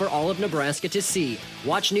teams for all of Nebraska to see.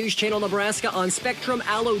 Watch News Channel Nebraska on Spectrum,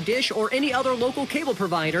 Allo, Dish, or any other local cable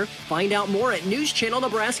provider. Find out more at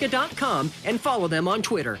newschannelnebraska.com and follow them on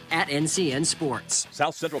Twitter at NCN Sports.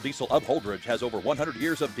 South Central Diesel of Holdridge has over 100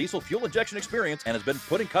 years of diesel fuel injection experience and has been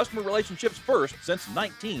putting customer relationships first since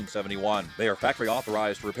 1971. They are factory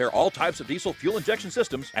authorized to repair all types of diesel fuel injection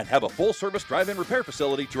systems and have a full-service drive-in repair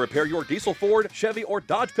facility to repair your diesel Ford, Chevy, or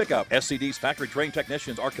Dodge pickup. SCD's factory-trained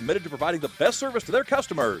technicians are committed to providing the best service to their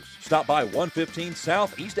customers. Stop by 115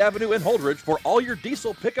 South East Avenue in Holdridge for all your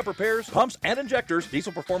diesel pickup repairs, pumps and injectors,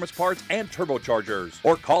 diesel performance parts, and turbochargers.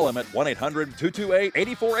 Or call them at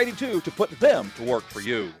 1-800-228-8482 to put them to work for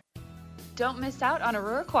you. Don't miss out on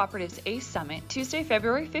Aurora Cooperative's ACE Summit, Tuesday,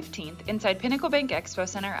 February 15th, inside Pinnacle Bank Expo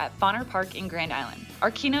Center at Bonner Park in Grand Island.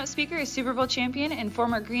 Our keynote speaker is Super Bowl champion and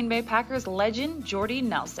former Green Bay Packers legend Jordy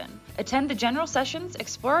Nelson. Attend the general sessions,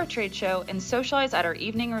 explore our trade show, and socialize at our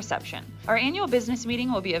evening reception. Our annual business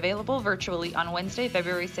meeting will be available virtually on Wednesday,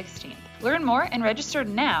 February 16th. Learn more and register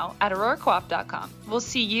now at auroracoop.com. We'll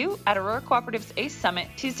see you at Aurora Cooperative's ACE Summit,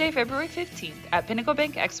 Tuesday, February 15th at Pinnacle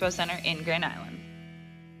Bank Expo Center in Grand Island.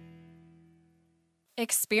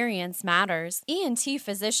 Experience matters. ENT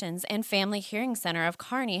Physicians and Family Hearing Center of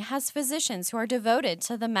Kearney has physicians who are devoted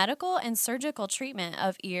to the medical and surgical treatment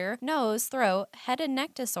of ear, nose, throat, head and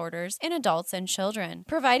neck disorders in adults and children,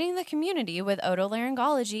 providing the community with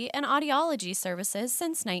otolaryngology and audiology services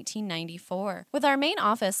since 1994. With our main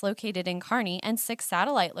office located in Kearney and 6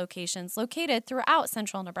 satellite locations located throughout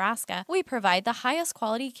central Nebraska, we provide the highest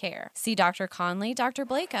quality care. See Dr. Conley, Dr.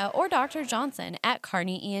 Blaka, or Dr. Johnson at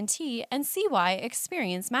Kearney ENT and see why experience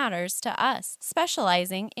matters to us,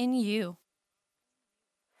 specializing in you.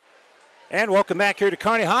 And welcome back here to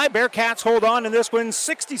Kearney High. Bearcats hold on in this one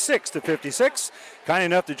 66-56. Kind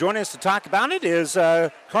enough to join us to talk about it is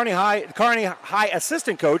Kearney High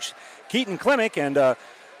assistant coach Keaton Klimick. And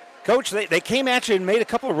Coach, they came at you and made a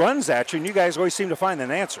couple of runs at you, and you guys always seem to find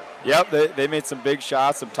an answer. Yep, they made some big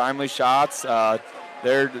shots, some timely shots.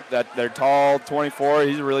 They're tall, 24.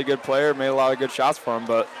 He's a really good player, made a lot of good shots for him,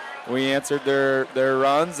 but we answered their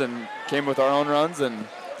runs and came with our own runs and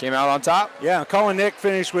came out on top. Yeah, Colin Nick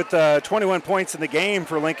finished with 21 points in the game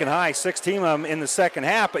for Lincoln High, 16 of them in the second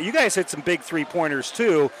half. But you guys hit some big three-pointers,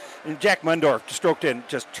 too. And Jack Mundorf stroked in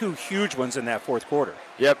just 2 huge ones in that fourth quarter.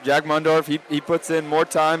 Yep, Jack Mundorf, he puts in more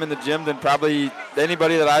time in the gym than probably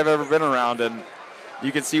anybody that I've ever been around. And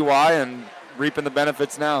you can see why, and reaping the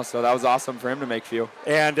benefits now. So that was awesome for him to make few.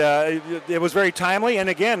 And it was very timely. And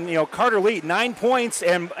again, Carter Lee, 9 points,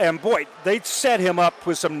 and boy, they set him up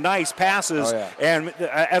with some nice passes. Oh, yeah. And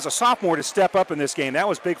as a sophomore to step up in this game, that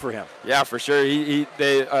was big for him. Yeah, for sure.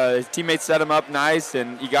 His teammates set him up nice,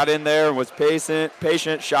 and he got in there and was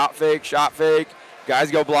patient, shot fake.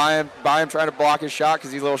 Guys go by him trying to block his shot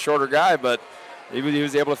because he's a little shorter guy, but he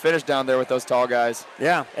was able to finish down there with those tall guys.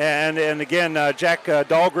 Yeah, and again, Jack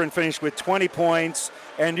Dahlgren finished with 20 points,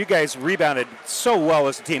 and you guys rebounded so well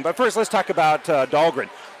as a team. But first, let's talk about Dahlgren.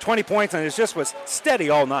 20 points, and it just was steady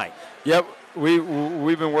all night. Yep,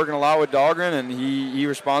 we've been working a lot with Dahlgren, and he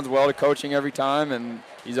responds well to coaching every time, and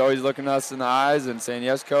he's always looking us in the eyes and saying,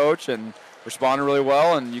 yes, coach, and responding really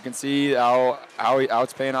well, and you can see how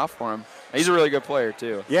it's paying off for him. He's a really good player,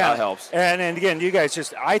 too. Yeah. That helps. And again, you guys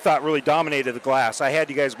just, I thought, really dominated the glass. I had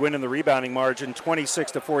you guys winning the rebounding margin,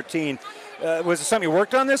 26-14. Was it something you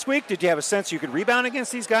worked on this week? Did you have a sense you could rebound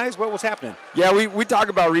against these guys? What was happening? Yeah, we talk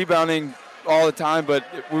about rebounding all the time, but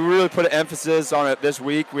we really put an emphasis on it this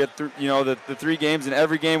week. We had the 3 games, and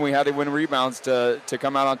every game we had to win rebounds to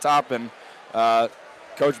come out on top. And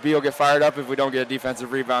Coach B will get fired up if we don't get a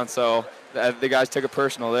defensive rebound, so the guys took it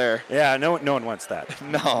personal there. Yeah, no one wants that.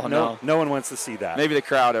 No. No one wants to see that. Maybe the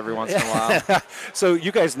crowd every once in a while. So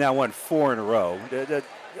you guys now won 4 in a row.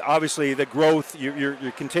 Obviously, the growth,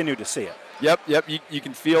 you continue to see it. Yep. You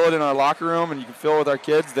can feel it in our locker room, and you can feel it with our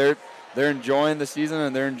kids. They're enjoying the season,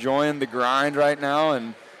 and they're enjoying the grind right now,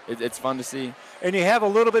 and it's fun to see. And you have a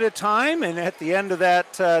little bit of time, and at the end of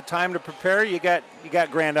that time to prepare, you got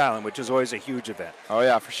Grand Island, which is always a huge event. Oh,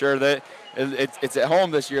 yeah, for sure. It's at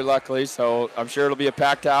home this year, luckily, so I'm sure it'll be a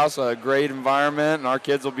packed house, a great environment, and our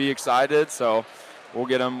kids will be excited. So we'll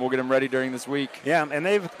get them ready during this week. Yeah, and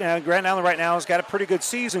they've Grand Island right now has got a pretty good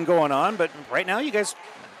season going on, but right now you guys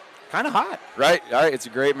kind of hot. Right. All right. It's a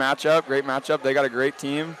great matchup. They got a great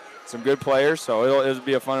team, some good players, so it'll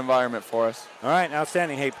be a fun environment for us. All right,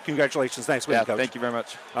 outstanding. Hey, congratulations. Nice win, Coach. Thank you very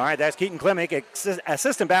much. All right, that's Keaton Klimick,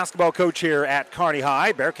 assistant basketball coach here at Kearney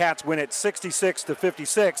High. Bearcats win it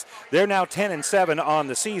 66-56. They're now 10-7 on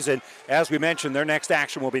the season. As we mentioned, their next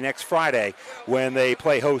action will be next Friday when they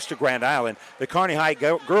play host to Grand Island. The Kearney High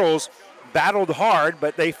girls battled hard,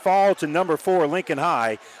 but they fall to number 4 Lincoln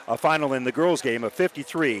High, a final in the girls' game of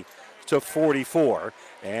 53-44.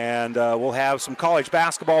 And we'll have some college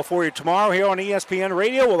basketball for you tomorrow here on ESPN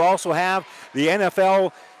Radio. We'll also have the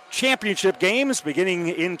NFL championship games beginning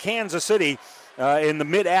in Kansas City in the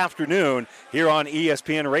mid-afternoon here on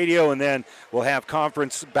ESPN Radio. And then we'll have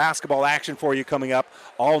conference basketball action for you coming up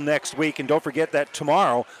all next week. And don't forget that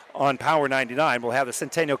tomorrow on Power 99, we'll have the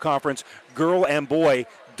Centennial Conference girl and boy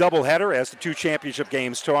doubleheader as the 2 championship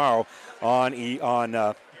games tomorrow on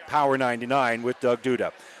Power 99 with Doug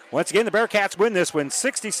Duda. Once again, the Bearcats win this one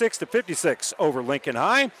 66-56 over Lincoln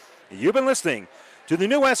High. You've been listening to the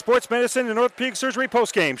New West Sports Medicine and Orthopedic Surgery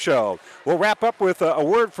postgame show. We'll wrap up with a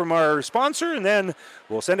word from our sponsor, and then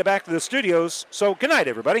we'll send it back to the studios. So good night,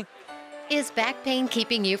 everybody. Is back pain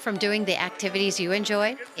keeping you from doing the activities you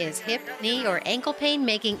enjoy? Is hip, knee, or ankle pain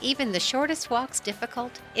making even the shortest walks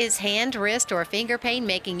difficult? Is hand, wrist, or finger pain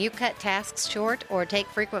making you cut tasks short or take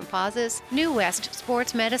frequent pauses? New West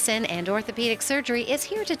Sports Medicine and Orthopedic Surgery is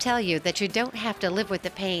here to tell you that you don't have to live with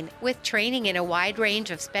the pain. With training in a wide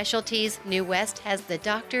range of specialties, New West has the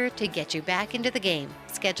doctor to get you back into the game.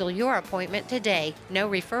 Schedule your appointment today. No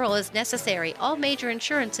referral is necessary. All major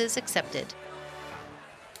insurances accepted.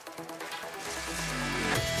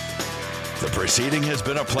 The proceeding has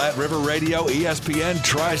been a Platte River Radio ESPN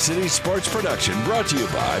Tri-City Sports production brought to you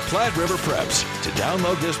by Platte River Preps. To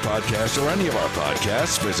download this podcast or any of our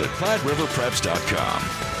podcasts, visit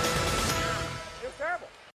PlatteRiverPreps.com.